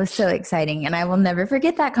that. It was so exciting. And I will never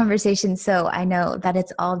forget that conversation. So I know that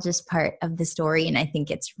it's all just part of the story. And I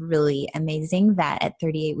think it's really amazing that at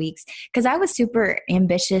 38 weeks, because I was super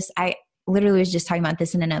ambitious. I literally was just talking about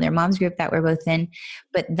this in another mom's group that we're both in.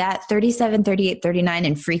 But that 37, 38, 39,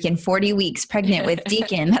 and freaking 40 weeks pregnant with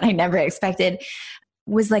Deacon that I never expected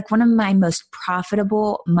was like one of my most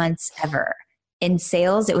profitable months ever. In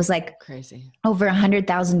sales, it was like crazy, over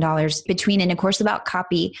 $100,000 between, and of course about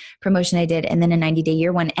copy promotion I did, and then a 90-day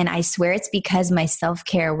year one. And I swear it's because my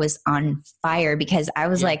self-care was on fire, because I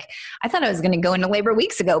was like, I thought I was going to go into labor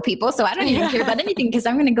weeks ago, people. So I don't even care about anything because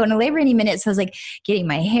I'm going to go into labor any minute. So I was like getting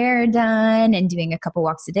my hair done and doing a couple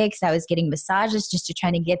walks a day because I was getting massages just to try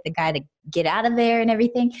to get the guy to get out of there and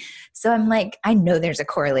everything. So I'm like, I know there's a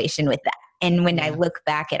correlation with that. And when I look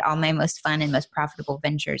back at all my most fun and most profitable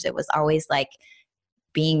ventures, it was always like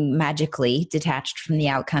being magically detached from the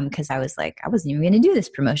outcome, because I was like, I wasn't even going to do this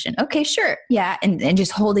promotion. Okay, sure. Yeah. And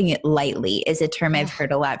just holding it lightly is a term I've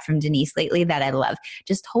heard a lot from Denise lately that I love.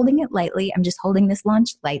 Just holding it lightly. I'm just holding this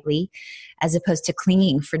launch lightly, as opposed to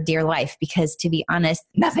clinging for dear life, because to be honest,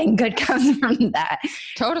 nothing good comes from that.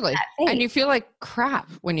 Totally. And you feel like crap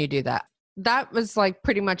when you do that. That was like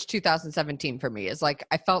pretty much 2017 for me. Is like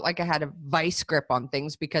I felt like I had a vice grip on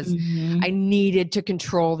things because I needed to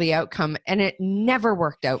control the outcome, and it never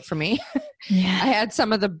worked out for me. I had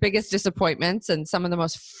some of the biggest disappointments and some of the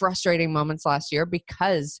most frustrating moments last year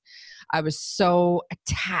because I was so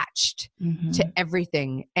attached to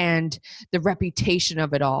everything and the reputation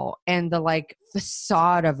of it all and the like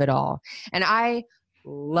facade of it all. And I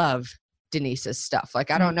love Denise's stuff. Like,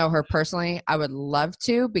 I don't know her personally. I would love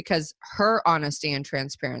to, because her honesty and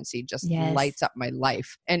transparency just lights up my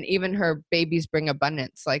life. And even her Babies Bring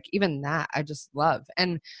Abundance, like even that I just love.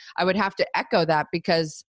 And I would have to echo that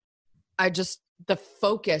because the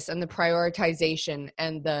focus and the prioritization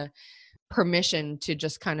and the permission to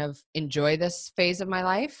just kind of enjoy this phase of my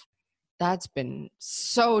life, that's been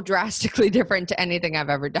so drastically different to anything I've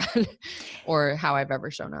ever done or how I've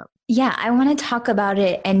ever shown up. Yeah, I want to talk about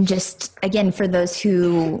it. And just, again, for those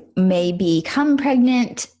who may become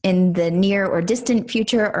pregnant in the near or distant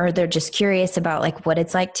future, or they're just curious about like what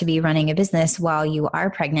it's like to be running a business while you are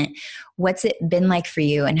pregnant, what's it been like for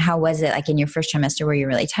you? And how was it like in your first trimester? Were you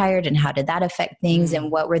really tired? And how did that affect things?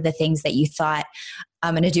 And what were the things that you thought,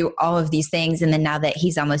 I'm going to do all of these things, and then now that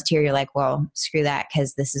he's almost here, you're like, well, screw that,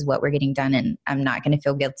 because this is what we're getting done, and I'm not going to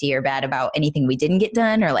feel guilty or bad about anything we didn't get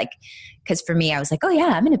done, or like, because for me, I was like, oh yeah,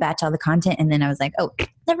 I'm going to batch all the content, and then I was like, oh,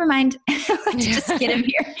 never mind, let's just get him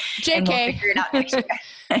here, JK, and we'll figure it out next year.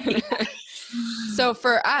 So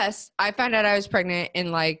for us, I found out I was pregnant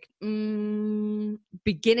in like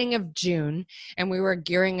beginning of June, and we were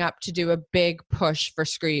gearing up to do a big push for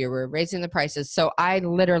Screw You. We're raising the prices. So I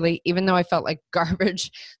literally, even though I felt like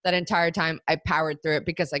garbage that entire time, I powered through it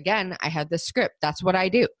because, again, I had the script. That's what I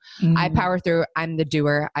do. I power through. I'm the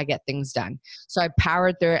doer. I get things done. So I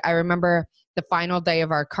powered through it. I remember the final day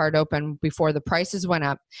of our card open before the prices went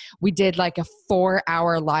up, we did like a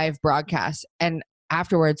 4-hour live broadcast. And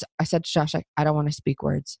afterwards, I said to Josh, I don't want to speak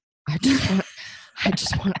words. I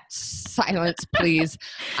just want silence, please.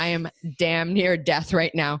 I am damn near death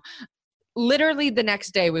right now. Literally the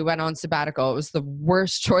next day we went on sabbatical. It was the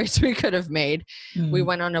worst choice we could have made. We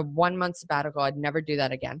went on a 1-month sabbatical. I'd never do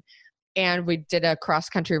that again. And we did a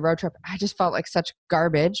cross-country road trip. I just felt like such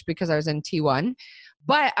garbage because I was in T1.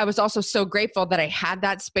 But I was also so grateful that I had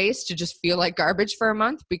that space to just feel like garbage for a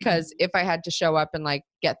month, because if I had to show up and like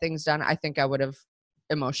get things done, I think I would have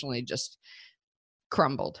emotionally just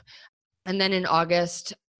crumbled. And then in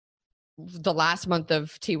August, the last month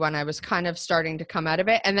of T1, I was kind of starting to come out of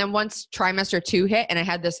it. And then once trimester 2 hit and I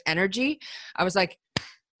had this energy, I was like,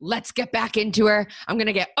 let's get back into her. I'm going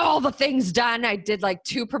to get all the things done. I did like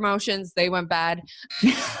 2 promotions. They went bad.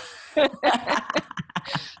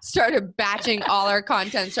 Started batching all our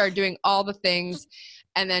content, started doing all the things.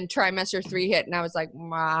 And then trimester 3 hit and I was like,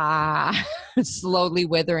 slowly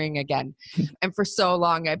withering again. And for so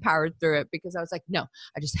long I powered through it because I was like, no,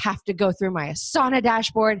 I just have to go through my Asana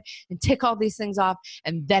dashboard and tick all these things off.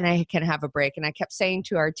 And then I can have a break. And I kept saying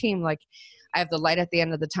to our team, like, I have the light at the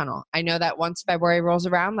end of the tunnel. I know that once February rolls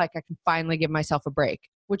around, like I can finally give myself a break,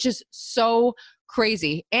 which is so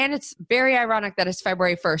crazy. And it's very ironic that it's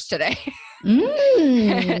February 1st today.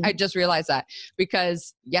 I just realized that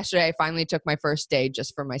because yesterday I finally took my first day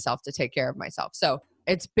just for myself to take care of myself. So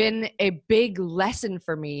it's been a big lesson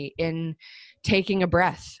for me in taking a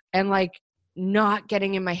breath and like not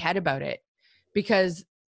getting in my head about it. Because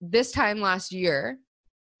this time last year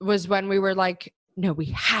was when we were like, no, we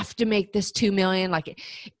have to make this 2 million. Like,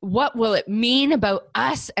 what will it mean about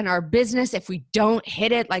us and our business if we don't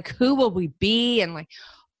hit it? Like, who will we be? And like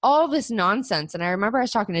all this nonsense. And I remember I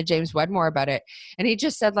was talking to James Wedmore about it. And he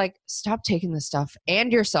just said, like, stop taking this stuff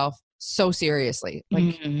and yourself so seriously.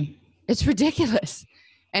 Like, it's ridiculous.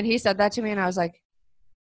 And he said that to me. And I was like,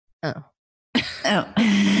 oh.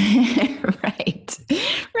 Right.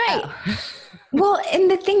 Oh. Well, and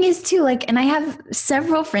the thing is too, like, and I have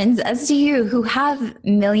several friends, as do you, who have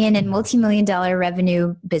million and multi-million dollar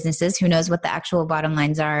revenue businesses. Who knows what the actual bottom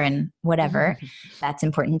lines are and whatever. That's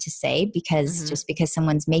important to say, because just because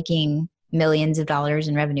someone's making millions of dollars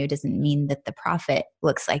in revenue doesn't mean that the profit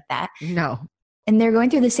looks like that. No. And they're going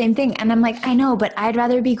through the same thing. And I'm like, I know, but I'd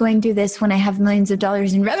rather be going through this when I have millions of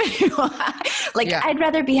dollars in revenue. I'd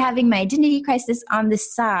rather be having my identity crisis on the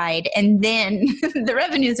side and then the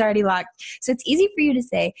revenue is already locked. So it's easy for you to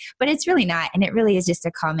say, but it's really not. And it really is just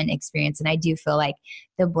a common experience. And I do feel like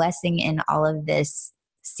the blessing in all of this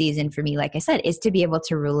season for me, like I said, is to be able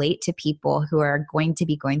to relate to people who are going to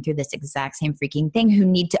be going through this exact same freaking thing, who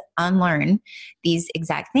need to unlearn these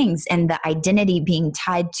exact things. And the identity being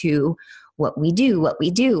tied to what we do,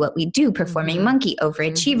 performing monkey,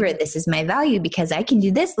 overachiever. This is my value because I can do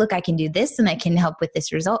this. Look, I can do this and I can help with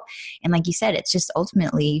this result. And like you said, it's just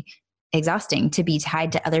ultimately exhausting to be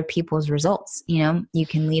tied to other people's results. You know, you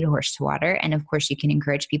can lead a horse to water and of course you can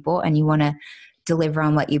encourage people and you want to deliver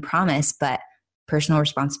on what you promise, but personal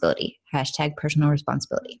responsibility, #personal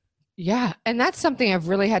responsibility. Yeah. And that's something I've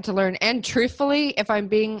really had to learn. And truthfully, if I'm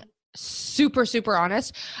being super, super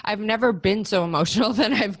honest, I've never been so emotional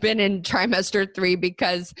than I've been in trimester 3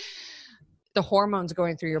 because the hormones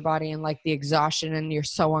going through your body and like the exhaustion and you're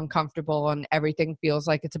so uncomfortable and everything feels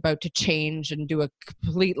like it's about to change and do a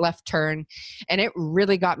complete left turn. And it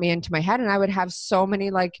really got me into my head. And I would have so many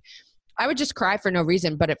I would just cry for no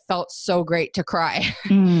reason, but it felt so great to cry.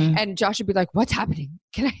 And Josh would be like, what's happening?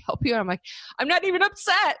 Can I help you? And I'm like, I'm not even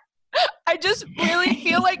upset. I just really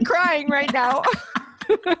feel like crying right now.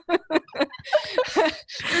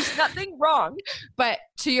 There's nothing wrong. But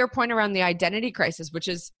to your point around the identity crisis, which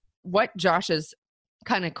is what Josh has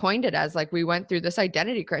kind of coined it as, like we went through this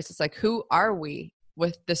identity crisis. Like, who are we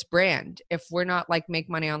with this brand? If we're not like make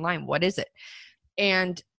money online, what is it?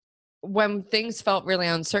 And when things felt really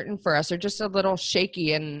uncertain for us or just a little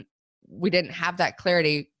shaky and we didn't have that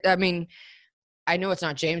clarity, I mean, I know it's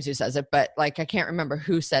not James who says it, but like, I can't remember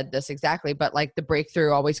who said this exactly, but like the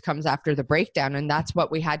breakthrough always comes after the breakdown. And that's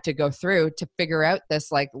what we had to go through to figure out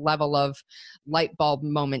this like level of light bulb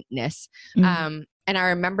momentness. And I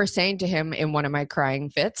remember saying to him in one of my crying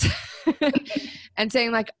fits and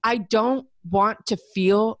saying like, I don't want to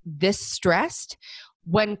feel this stressed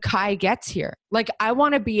when Kai gets here. Like, I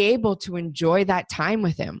want to be able to enjoy that time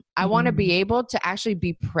with him. I want to be able to actually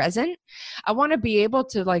be present. I want to be able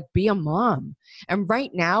to like be a mom. And right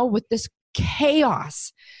now with this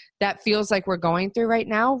chaos that feels like we're going through right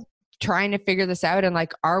now, trying to figure this out and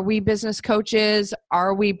like, are we business coaches?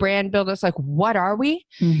 Are we brand builders? Like, what are we?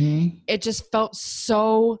 It just felt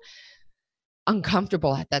so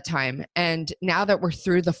uncomfortable at that time. And now that we're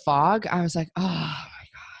through the fog, I was like, oh,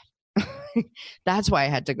 that's why I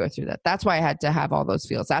had to go through that. That's why I had to have all those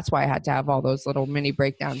feels. That's why I had to have all those little mini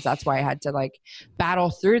breakdowns. That's why I had to like battle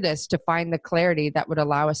through this to find the clarity that would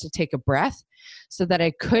allow us to take a breath so that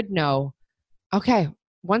I could know, okay,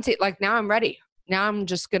 once it like, now I'm ready. Now I'm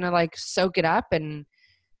just going to like soak it up and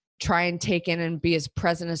try and take in and be as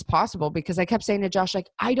present as possible, because I kept saying to Josh, like,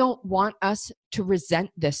 I don't want us to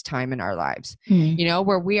resent this time in our lives, you know,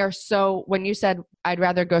 where we are so, when you said, I'd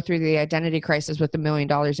rather go through the identity crisis with $1 million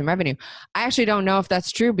in revenue, I actually don't know if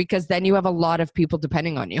that's true, because then you have a lot of people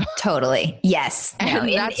depending on you. Totally. Yes. No,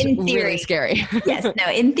 And that's in theory, really scary. Yes.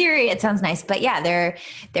 No, in theory, it sounds nice, but yeah, there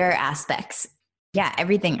are aspects. Yeah,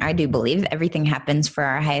 everything, I do believe everything happens for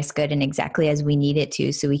our highest good and exactly as we need it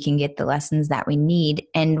to, so we can get the lessons that we need.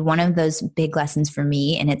 And one of those big lessons for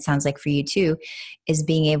me, and it sounds like for you too, is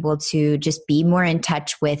being able to just be more in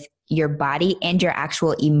touch with your body and your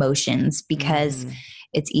actual emotions, because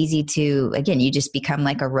it's easy to, again, you just become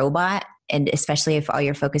like a robot. And especially if all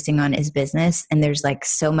you're focusing on is business, and there's like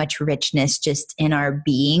so much richness just in our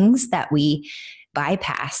beings that we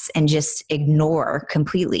bypass and just ignore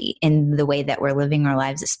completely in the way that we're living our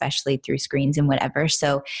lives, especially through screens and whatever.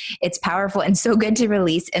 So it's powerful and so good to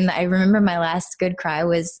release. And I remember my last good cry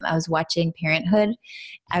was I was watching Parenthood.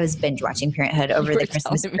 I was binge watching Parenthood over the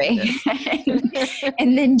Christmas break.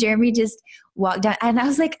 And then Jeremy just walked down, and I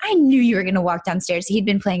was like, I knew you were going to walk downstairs. He'd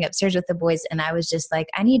been playing upstairs with the boys, and I was just like,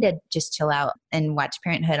 I need to just chill out and watch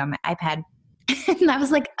Parenthood on my iPad. And I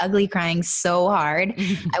was like ugly crying so hard.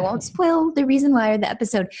 I won't spoil the reason why or the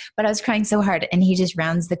episode, but I was crying so hard. And he just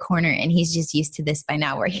rounds the corner, and he's just used to this by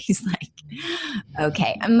now, where he's like,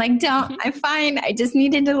 okay. I'm like, I'm fine. I just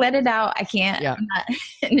needed to let it out. I can't. Yeah.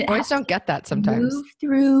 Boys don't get that sometimes. Move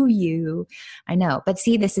through you. I know. But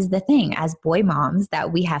see, this is the thing as boy moms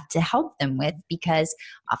that we have to help them with, because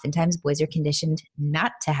oftentimes boys are conditioned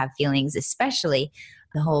not to have feelings, especially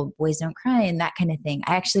the whole boys don't cry and that kind of thing.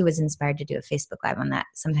 I actually was inspired to do a Facebook Live on that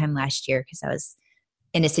sometime last year, because I was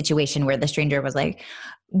in a situation where the stranger was like,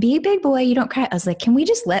 be a big boy, you don't cry. I was like, can we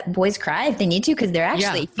just let boys cry if they need to? Because they're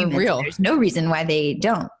actually humans. Real. There's no reason why they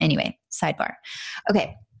don't. Anyway, sidebar.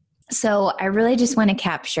 Okay. So I really just want to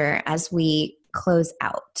capture, as we close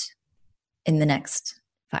out in the next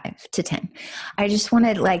 5 to 10, I just want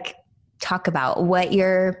to like talk about what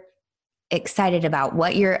you're excited about,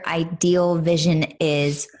 what your ideal vision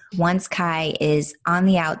is once Kai is on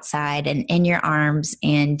the outside and in your arms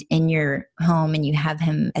and in your home, and you have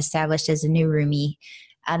him established as a new roomie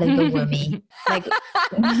out of the woomie. Like,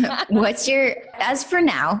 what's your, as for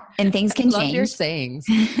now, and things can change. Your sayings.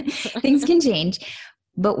 Things can change.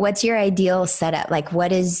 But what's your ideal setup? Like,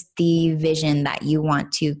 what is the vision that you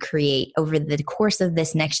want to create over the course of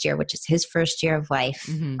this next year, which is his first year of life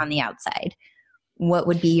on the outside? What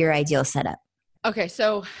would be your ideal setup? Okay.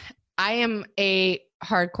 So I am a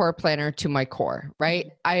hardcore planner to my core,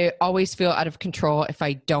 right? I always feel out of control if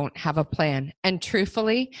I don't have a plan. And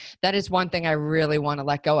truthfully, that is one thing I really want to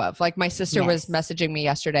let go of. Like my sister was messaging me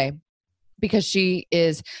yesterday, because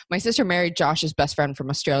my sister married Josh's best friend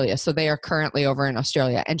from Australia. So they are currently over in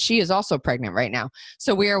Australia, and she is also pregnant right now.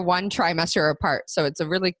 So we are 1 trimester apart. So it's a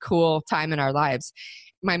really cool time in our lives.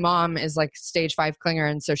 My mom is like stage 5 clinger,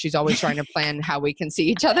 and so she's always trying to plan how we can see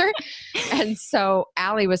each other. And so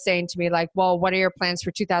Allie was saying to me like, well, what are your plans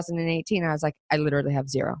for 2018? I was like, I literally have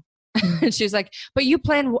 0. And she's like, but you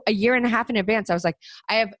plan a year and a half in advance. I was like,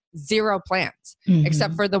 I have 0 plans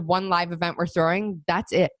except for the 1 live event we're throwing.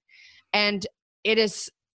 That's it. And it is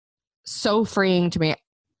so freeing to me.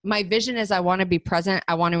 My vision is I want to be present.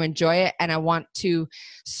 I want to enjoy it. And I want to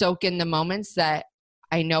soak in the moments that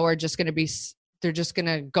I know are just going to be, they're just going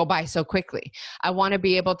to go by so quickly. I want to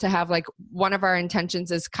be able to have, like, one of our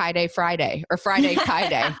intentions is Kai Day Friday, or Friday Kai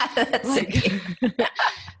Day. That's so cute.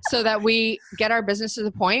 So that we get our business to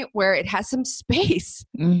the point where it has some space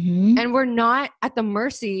and we're not at the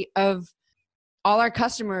mercy of all our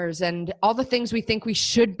customers and all the things we think we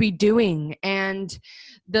should be doing and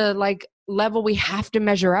the like level we have to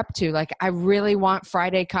measure up to. Like, I really want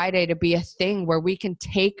Friday Kai Day to be a thing where we can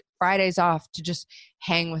take Fridays off to just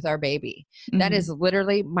hang with our baby. That is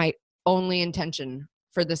literally my only intention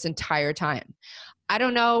for this entire time. I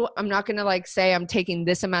don't know. I'm not going to like say I'm taking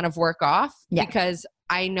this amount of work off because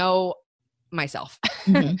I know myself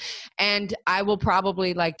and I will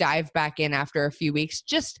probably like dive back in after a few weeks,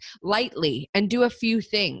 just lightly, and do a few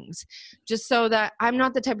things just so that I'm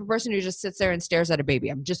not the type of person who just sits there and stares at a baby.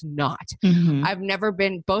 I'm just not. I've never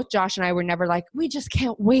been, both Josh and I were never like, we just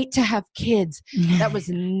can't wait to have kids. That was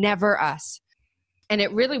never us. And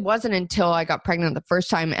it really wasn't until I got pregnant the first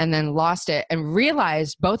time and then lost it and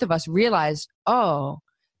realized, both of us realized, oh,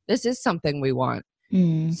 this is something we want.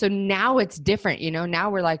 So now it's different, now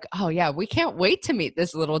we're like, oh yeah, we can't wait to meet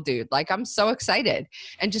this little dude. Like, I'm so excited.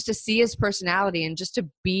 And just to see his personality and just to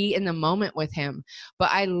be in the moment with him. But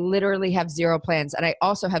I literally have zero plans. And I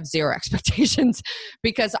also have zero expectations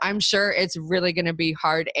because I'm sure it's really going to be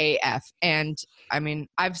hard AF. And I mean,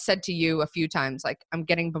 I've said to you a few times, like, I'm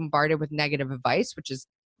getting bombarded with negative advice, which is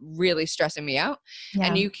really stressing me out. Yeah.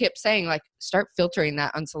 And you kept saying, like, start filtering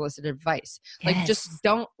that unsolicited advice. Yes. Like, just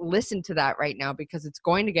don't listen to that right now because it's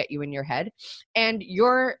going to get you in your head, and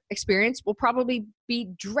your experience will probably be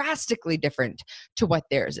drastically different to what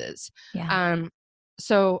theirs is. Yeah.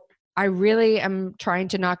 So I really am trying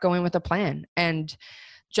to not go in with a plan. And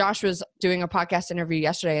Josh was doing a podcast interview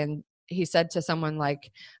yesterday, and he said to someone, like,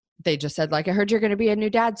 they just said, like, I heard you're going to be a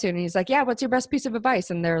new dad soon. And he's like, yeah, what's your best piece of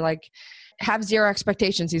advice? And they're like, have zero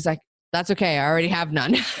expectations. He's like, that's okay. I already have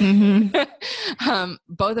none. Mm-hmm.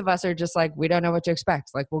 Both of us are just like, we don't know what to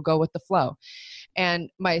expect. Like, we'll go with the flow.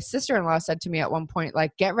 And my sister-in-law said to me at one point,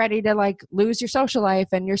 like, get ready to, like, lose your social life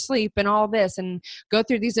and your sleep and all this and go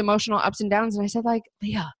through these emotional ups and downs. And I said, like,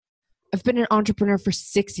 Leah, I've been an entrepreneur for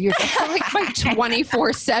 6 years. That's like my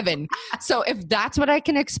 24/7. So if that's what I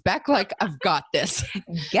can expect, like, I've got this.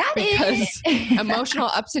 Got it. Because emotional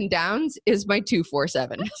ups and downs is my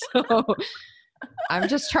 24/7. So I'm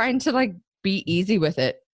just trying to, like, be easy with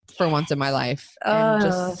it for once in my life and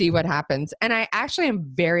just see what happens. And I actually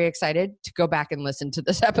am very excited to go back and listen to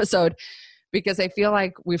this episode because I feel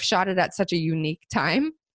like we've shot it at such a unique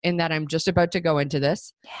time. In that I'm just about to go into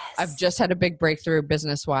this. Yes. I've just had a big breakthrough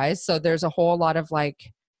business-wise. So there's a whole lot of, like,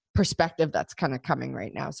 perspective that's kind of coming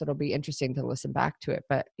right now. So it'll be interesting to listen back to it.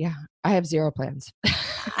 But yeah, I have zero plans.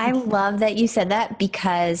 I love that you said that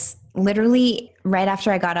because literally right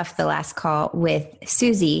after I got off the last call with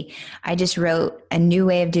Susie, I just wrote a new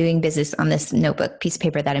way of doing business on this notebook piece of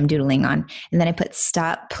paper that I'm doodling on. And then I put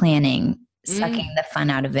stop planning, sucking the fun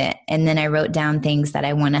out of it. And then I wrote down things that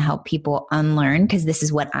I want to help people unlearn because this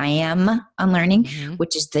is what I am unlearning,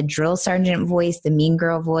 which is the drill sergeant voice, the mean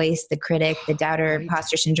girl voice, the critic, the doubter,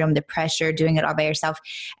 imposter syndrome, the pressure, doing it all by yourself.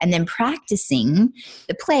 And then practicing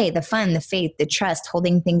the play, the fun, the faith, the trust,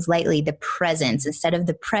 holding things lightly, the presence. Instead of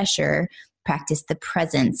the pressure, practice the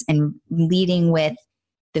presence and leading with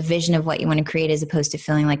the vision of what you want to create as opposed to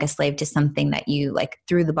feeling like a slave to something that you, like,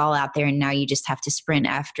 threw the ball out there and now you just have to sprint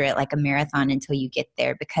after it like a marathon until you get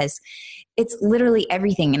there because it's literally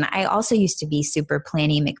everything. And I also used to be super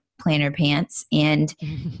planner pants. And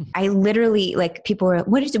I literally, like, people were,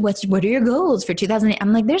 what are your goals for 2008?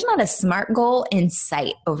 I'm like, there's not a SMART goal in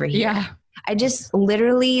sight over here. Yeah. I just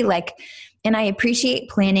literally, like, and I appreciate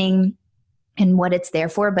planning and what it's there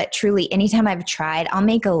for. But truly, anytime I've tried, I'll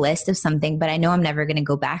make a list of something, but I know I'm never going to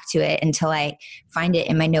go back to it until I find it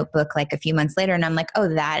in my notebook like a few months later. And I'm like,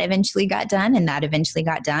 oh, that eventually got done and that eventually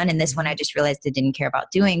got done. And this one I just realized I didn't care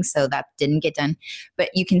about doing. So that didn't get done. But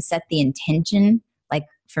you can set the intention. Like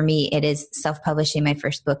for me, it is self-publishing my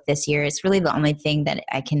first book this year. It's really the only thing that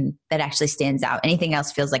that actually stands out. Anything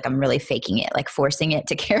else feels like I'm really faking it, like forcing it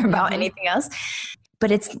to care about anything else.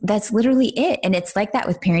 But that's literally it. And it's like that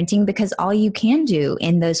with parenting because all you can do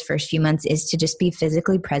in those first few months is to just be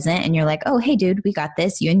physically present. And you're like, oh, hey, dude, we got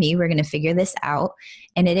this. You and me, we're going to figure this out.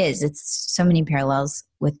 And it's so many parallels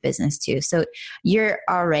with business too. So you're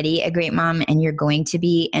already a great mom and you're going to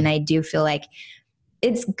be. And I do feel like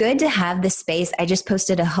it's good to have the space. I just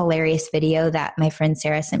posted a hilarious video that my friend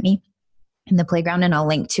Sarah sent me in the playground, and I'll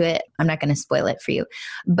link to it. I'm not going to spoil it for you,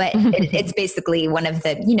 but it's basically one of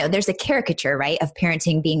the, there's a caricature, right, of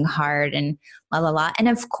parenting being hard and la, la, la. And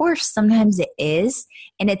of course, sometimes it is.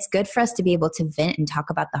 And it's good for us to be able to vent and talk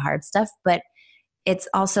about the hard stuff, but it's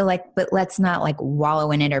also like, but let's not like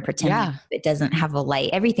wallow in it or pretend like it doesn't have a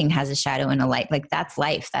light. Everything has a shadow and a light. Like that's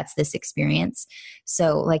life. That's this experience.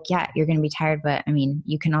 So like, yeah, you're going to be tired, but I mean,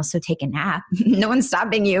 you can also take a nap. No one's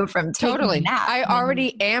stopping you from taking a nap. I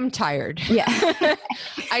already am tired. Yeah.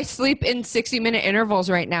 I sleep in 60-minute intervals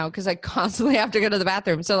right now because I constantly have to go to the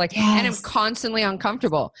bathroom. So like, and I'm constantly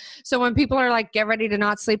uncomfortable. So when people are like, get ready to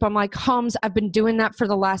not sleep, I'm like, Holmes, I've been doing that for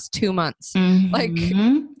the last 2 months. Mm-hmm. Like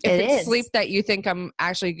if it's sleep that you think I'm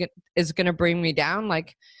actually is going to bring me down.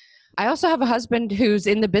 Like I also have a husband who's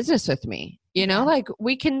in the business with me, like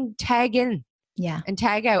we can tag in and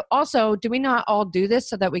tag out. Also, do we not all do this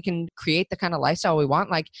so that we can create the kind of lifestyle we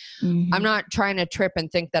want? Like I'm not trying to trip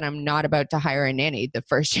and think that I'm not about to hire a nanny the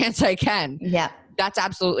first chance I can. Yeah. That's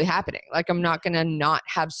absolutely happening. Like I'm not going to not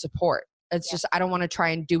have support. It's just, I don't want to try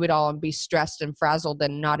and do it all and be stressed and frazzled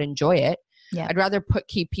and not enjoy it. Yeah. I'd rather put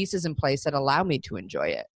key pieces in place that allow me to enjoy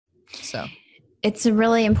it. So it's a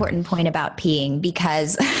really important point about peeing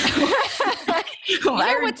because You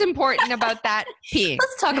know what's important about that? Peeing.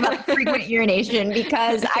 Let's talk about frequent urination,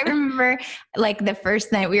 because I remember like the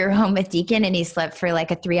first night we were home with Deacon and he slept for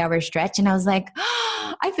like a 3-hour stretch. And I was like,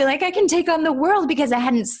 oh, I feel like I can take on the world, because I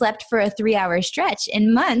hadn't slept for a 3-hour stretch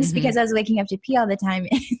in months because I was waking up to pee all the time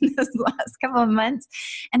in those last couple of months.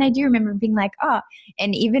 And I do remember being like, oh,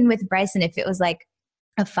 and even with Bryson, if it was like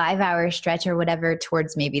a 5-hour stretch or whatever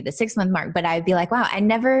towards maybe the 6-month mark, but I'd be like, wow, I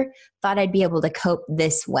never thought I'd be able to cope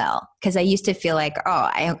this well. Cause I used to feel like, oh,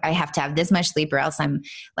 I have to have this much sleep or else I'm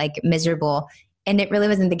like miserable. And it really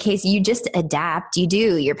wasn't the case. You just adapt. You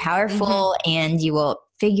do, you're powerful and you will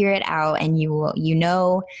figure it out. And you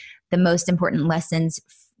know, the most important lessons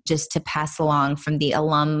just to pass along from the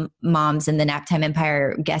alum moms and the Naptime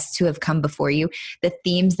Empire guests who have come before you. The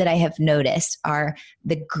themes that I have noticed are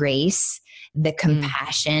the grace, the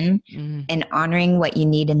compassion, and honoring what you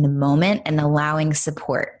need in the moment and allowing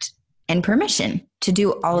support and permission to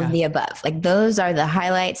do all of the above. Like those are the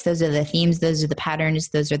highlights. Those are the themes. Those are the patterns.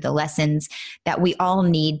 Those are the lessons that we all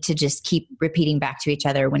need to just keep repeating back to each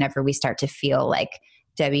other whenever we start to feel like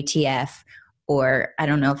WTF, or I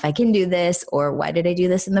don't know if I can do this, or why did I do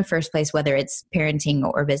this in the first place, whether it's parenting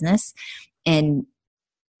or business. And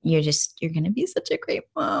you're going to be such a great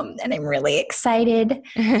mom. And I'm really excited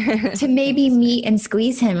to maybe meet and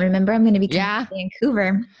squeeze him. Remember, I'm going to be coming to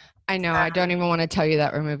Vancouver. I know. I don't even want to tell you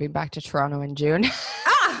that we're moving back to Toronto in June.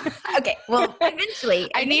 Okay. Well, eventually.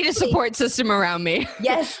 I need a support system around me.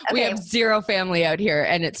 Yes. Okay. We have zero family out here,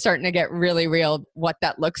 and it's starting to get really real what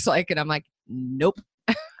that looks like. And I'm like, nope.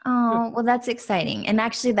 Oh, well, that's exciting. And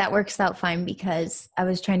actually that works out fine, because I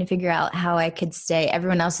was trying to figure out how I could stay.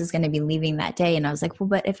 Everyone else is going to be leaving that day. And I was like, well,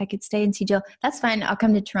 but if I could stay and see Jill, that's fine. I'll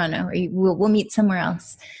come to Toronto, or we'll meet somewhere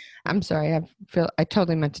else. I'm sorry. I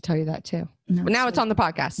totally meant to tell you that too. No, but now it's on the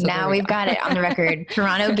podcast. So now we've got it on the record.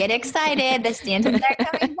 Toronto, get excited. The Stantons are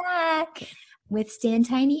coming back with Stan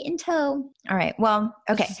Tiny in tow. All right. Well,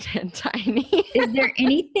 okay. Stan Tiny. Is there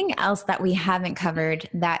anything else that we haven't covered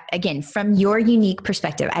that, again, from your unique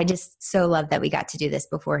perspective, I just so love that we got to do this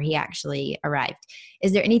before he actually arrived.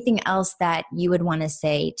 Is there anything else that you would want to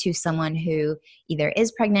say to someone who either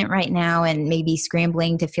is pregnant right now and maybe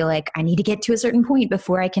scrambling to feel like I need to get to a certain point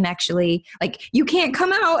before I can actually, like, you can't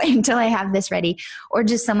come out until I have this ready, or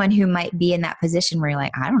just someone who might be in that position where you're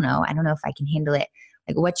like, I don't know if I can handle it.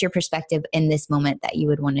 Like, what's your perspective in this moment that you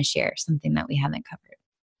would want to share, something that we haven't covered?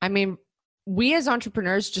 I mean, we as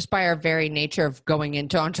entrepreneurs, just by our very nature of going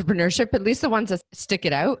into entrepreneurship, at least the ones that stick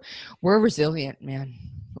it out, we're resilient, man.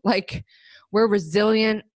 Like, we're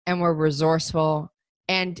resilient and we're resourceful.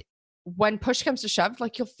 And when push comes to shove,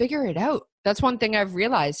 like, you'll figure it out. That's one thing I've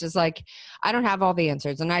realized is like, I don't have all the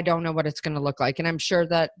answers and I don't know what it's going to look like. And I'm sure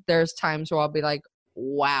that there's times where I'll be like,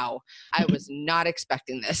 wow, I was not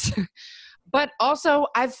expecting this. But also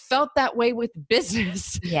I've felt that way with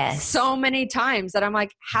business so many times that I'm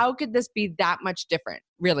like, how could this be that much different,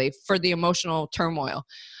 really, for the emotional turmoil?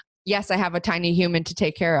 Yes, I have a tiny human to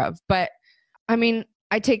take care of, but I mean,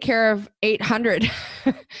 I take care of 800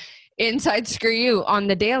 inside Screw You on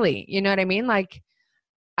the daily. You know what I mean? Like,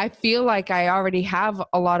 I feel like I already have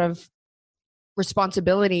a lot of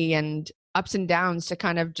responsibility and ups and downs to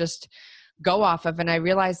kind of just go off of. And I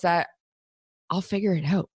realize that I'll figure it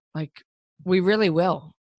out. Like, we really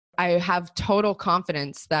will. I have total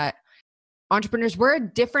confidence that entrepreneurs, we're a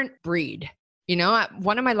different breed. You know, at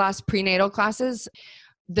one of my last prenatal classes,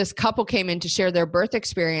 this couple came in to share their birth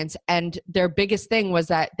experience. And their biggest thing was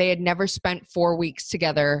that they had never spent 4 weeks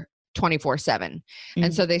together 24/7.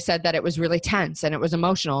 And so they said that it was really tense and it was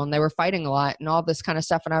emotional and they were fighting a lot and all this kind of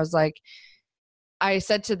stuff. And I was like, I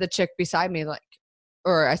said to the chick beside me, like,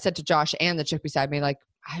 or I said to Josh and the chick beside me, like,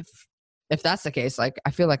 if that's the case, like,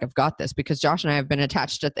 I feel like I've got this, because Josh and I have been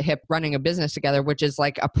attached at the hip running a business together, which is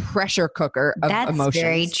like a pressure cooker of emotions. That's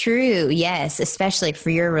very true. Yes. Especially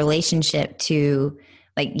for your relationship to,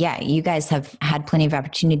 like, yeah, you guys have had plenty of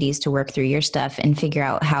opportunities to work through your stuff and figure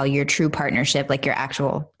out how your true partnership, like your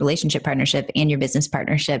actual relationship partnership and your business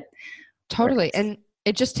partnership. Totally. works. And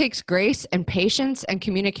it just takes grace and patience and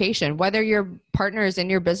communication, whether your partner is in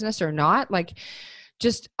your business or not. Like,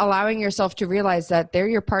 just allowing yourself to realize that they're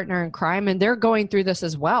your partner in crime and they're going through this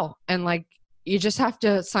as well. And like, you just have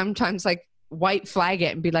to sometimes like white flag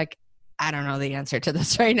it and be like, I don't know the answer to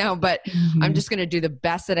this right now, but I'm just going to do the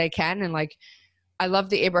best that I can. And like, I love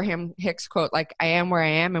the Abraham Hicks quote, like, I am where I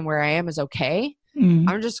am and where I am is okay.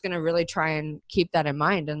 I'm just going to really try and keep that in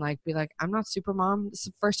mind and like, be like, I'm not super mom. This is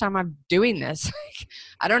the first time I'm doing this.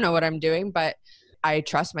 I don't know what I'm doing, but I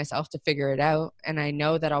trust myself to figure it out. And I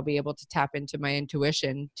know that I'll be able to tap into my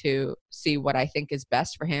intuition to see what I think is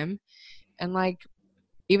best for him. And like,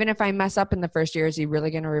 even if I mess up in the first year, is he really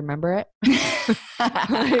going to remember it?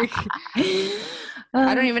 Like,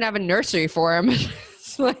 I don't even have a nursery for him.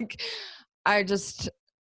 It's like, I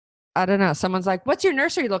don't know. Someone's like, what's your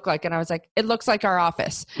nursery look like? And I was like, it looks like our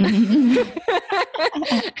office.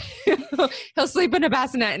 He'll sleep in a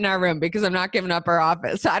bassinet in our room because I'm not giving up our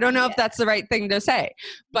office. I don't know if that's the right thing to say,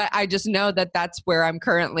 but I just know that that's where I'm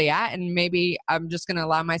currently at. And maybe I'm just going to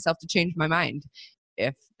allow myself to change my mind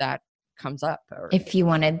if that comes up. Or if you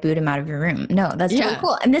want to boot him out of your room. No, that's totally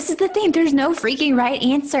cool. And this is the thing. There's no freaking right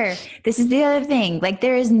answer. This is the other thing. Like,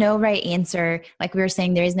 there is no right answer. Like we were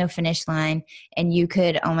saying, there is no finish line. And you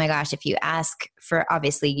could, oh my gosh, if you ask for,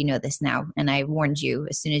 obviously you know this now, and I warned you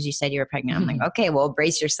as soon as you said you were pregnant, I'm like, okay, well,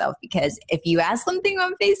 brace yourself, because if you ask something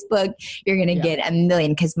on Facebook, you're going to get a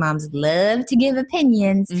million, because moms love to give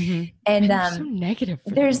opinions. And so negative.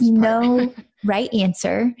 There's no right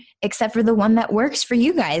answer except for the one that works for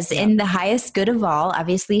you guys in the highest good of all.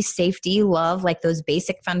 Obviously, safety, love, like those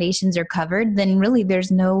basic foundations are covered. Then really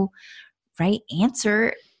there's no right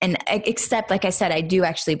answer. And except, like I said, I do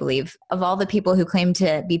actually believe, of all the people who claim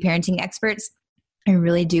to be parenting experts, I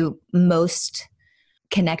really do most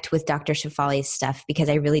connect with Dr. Shefali's stuff, because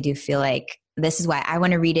I really do feel like this is why I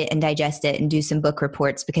want to read it and digest it and do some book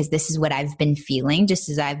reports, because this is what I've been feeling just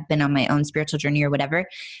as I've been on my own spiritual journey or whatever.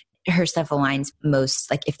 Her stuff aligns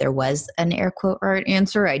most. Like, if there was an air quote right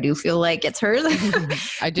answer, I do feel like it's hers.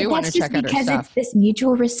 I do want to check out her stuff. Because it's this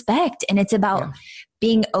mutual respect, and it's about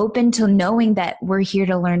being open to knowing that we're here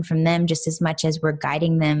to learn from them just as much as we're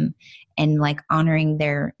guiding them and like honoring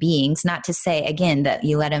their beings. Not to say, again, that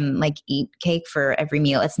you let them like eat cake for every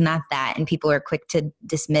meal. It's not that. And people are quick to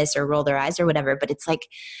dismiss or roll their eyes or whatever, but it's like,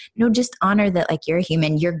 no, just honor that like you're a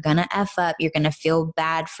human. You're going to F up. You're going to feel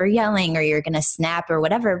bad for yelling, or you're going to snap or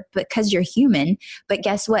whatever, because you're human. But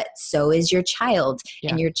guess what? So is your child.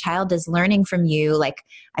 And your child is learning from you. Like,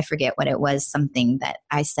 I forget what it was, something that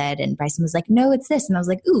I said, and Bryson was like, no, it's this. And I was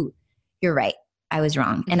like, ooh, you're right. I was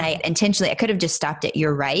wrong. And I intentionally, I could have just stopped at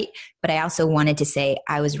you're right, but I also wanted to say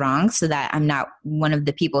I was wrong, so that I'm not one of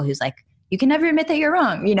the people who's like, you can never admit that you're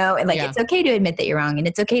wrong, you know, and like, it's okay to admit that you're wrong, and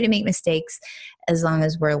it's okay to make mistakes as long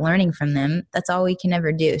as we're learning from them. That's all we can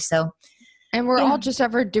ever do. So, and we're all just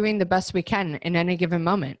ever doing the best we can in any given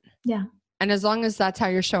moment. Yeah. And as long as that's how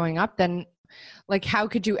you're showing up, then like, how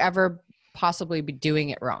could you ever possibly be doing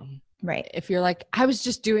it wrong? Right. If you're like, I was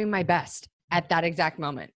just doing my best at that exact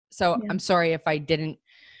moment. So I'm sorry if I didn't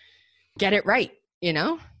get it right, you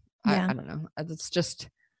know? I don't know. It's just,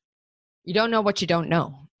 you don't know what you don't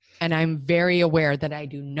know. And I'm very aware that I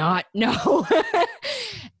do not know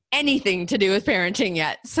anything to do with parenting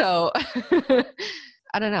yet. So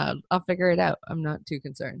I don't know. I'll figure it out. I'm not too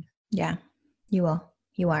concerned. Yeah, you will.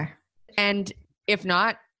 You are. And if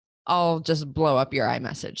not, I'll just blow up your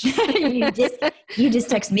iMessage. you just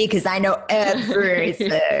text me because I know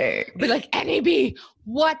everything. Be like, NAB,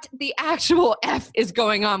 what the actual F is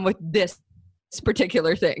going on with this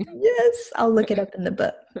particular thing? Yes, I'll look it up in the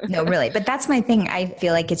book. No, really. But that's my thing. I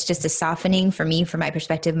feel like it's just a softening for me, from my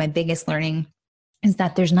perspective. My biggest learning is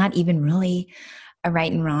that there's not even really a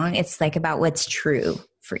right and wrong. It's like about what's true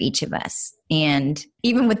for each of us. And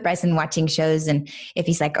even with Bryson watching shows, and if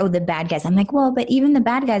he's like, oh, the bad guys, I'm like, well, but even the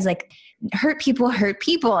bad guys, like, hurt people.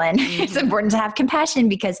 And it's important to have compassion,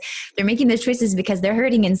 because they're making those choices because they're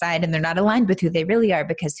hurting inside, and they're not aligned with who they really are,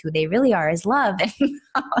 because who they really are is love, and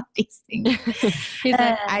all of these things. He's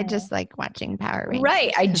like, I just like watching Power Rangers.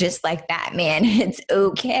 Right. I just like that, man. It's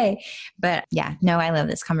okay. But yeah, no, I love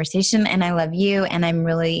this conversation, and I love you. And I'm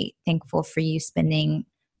really thankful for you spending,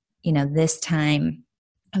 you know, this time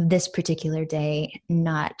of this particular day,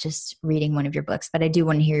 not just reading one of your books, but I do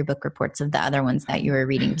want to hear your book reports of the other ones that you were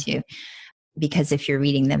reading too. Because if you're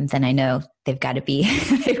reading them, then I know they've got to be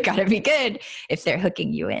good if they're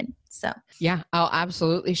hooking you in. So yeah, I'll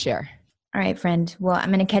absolutely share. All right, friend. Well,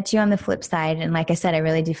 I'm going to catch you on the flip side. And like I said, I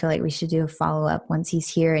really do feel like we should do a follow-up once he's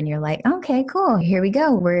here and you're like, okay, cool. Here we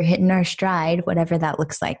go. We're hitting our stride, whatever that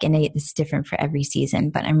looks like. And it's different for every season,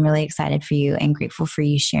 but I'm really excited for you and grateful for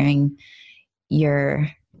you sharing your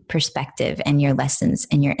perspective and your lessons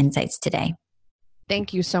and your insights today.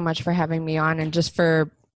 Thank you so much for having me on, and just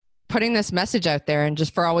for putting this message out there, and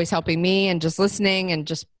just for always helping me, and just listening, and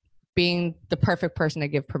just being the perfect person to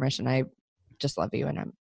give permission. I just love you, and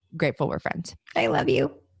I'm grateful we're friends. I love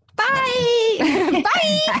you. Bye.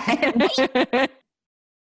 Bye.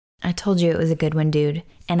 I told you it was a good one, dude.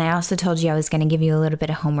 And I also told you I was going to give you a little bit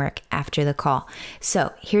of homework after the call.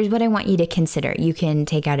 So here's what I want you to consider. You can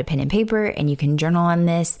take out a pen and paper and you can journal on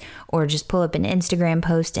this, or just pull up an Instagram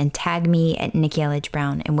post and tag me at Nikki Elledge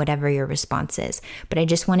Brown and whatever your response is. But I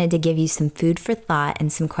just wanted to give you some food for thought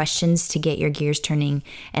and some questions to get your gears turning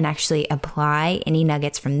and actually apply any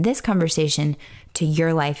nuggets from this conversation to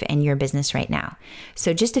your life and your business right now.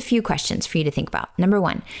 So just a few questions for you to think about. Number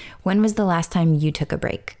one, when was the last time you took a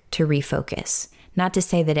break to refocus? Not to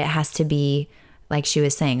say that it has to be, like she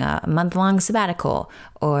was saying, a month-long sabbatical,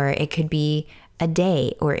 or it could be a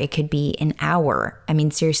day, or it could be an hour. I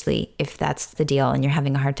mean, seriously, if that's the deal and you're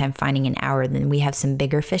having a hard time finding an hour, then we have some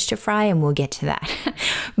bigger fish to fry and we'll get to that.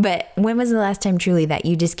 But when was the last time truly that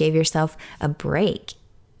you just gave yourself a break?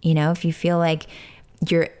 You know, if you feel like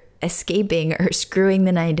you're escaping or screwing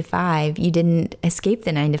the 9-to-5, you didn't escape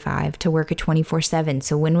the 9-to-5 to work a 24/7.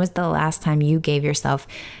 So when was the last time you gave yourself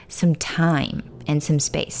some time and some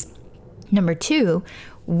space? Number two,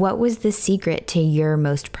 what was the secret to your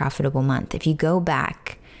most profitable month? If you go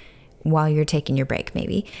back while you're taking your break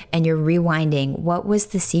maybe, and you're rewinding, what was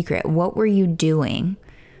the secret? What were you doing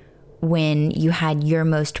when you had your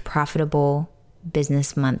most profitable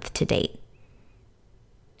business month to date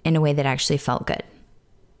in a way that actually felt good?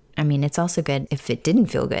 I mean, it's also good if it didn't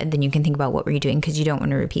feel good, then you can think about what were you doing, because you don't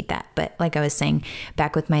want to repeat that. But like I was saying,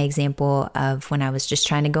 back with my example of when I was just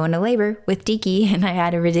trying to go into labor with Deke, and I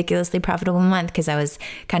had a ridiculously profitable month because I was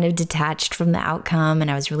kind of detached from the outcome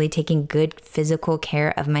and I was really taking good physical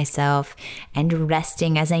care of myself and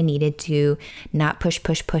resting as I needed to, not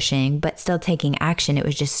pushing, but still taking action. It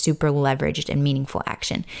was just super leveraged and meaningful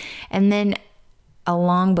action. And then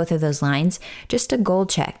along both of those lines, just a goal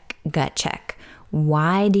check, gut check.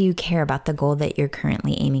 Why do you care about the goal that you're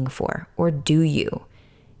currently aiming for? Or do you?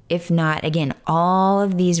 If not, again, all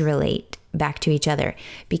of these relate back to each other,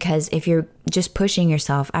 because if you're just pushing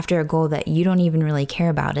yourself after a goal that you don't even really care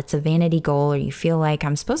about, it's a vanity goal, or you feel like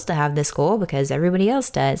I'm supposed to have this goal because everybody else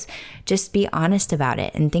does, just be honest about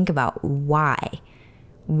it and think about why.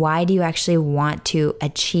 Why do you actually want to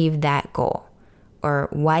achieve that goal? Or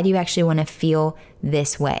why do you actually want to feel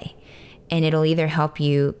this way? And it'll either help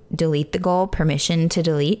you delete the goal, permission to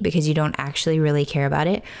delete, because you don't actually really care about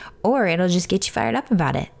it, or it'll just get you fired up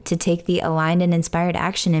about it to take the aligned and inspired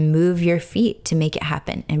action and move your feet to make it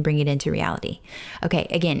happen and bring it into reality. Okay,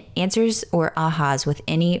 again, answers or ahas with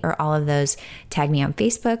any or all of those, tag me on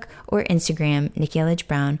Facebook or Instagram, Nikki Elledge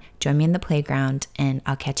Brown. Join me in the playground, and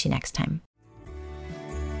I'll catch you next time.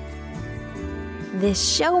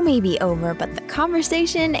 This show may be over, but the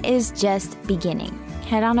conversation is just beginning.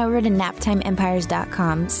 Head on over to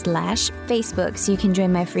naptimeempires.com/Facebook so you can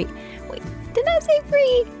join my free, wait, did I say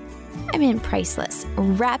free? I meant priceless,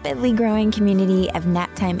 rapidly growing community of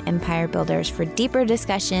Naptime Empire builders for deeper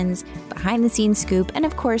discussions, behind the scenes scoop, and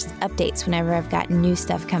of course, updates whenever I've got new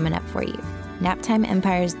stuff coming up for you.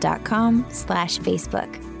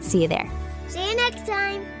 naptimeempires.com/Facebook. See you there. See you next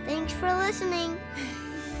time. Thanks for listening.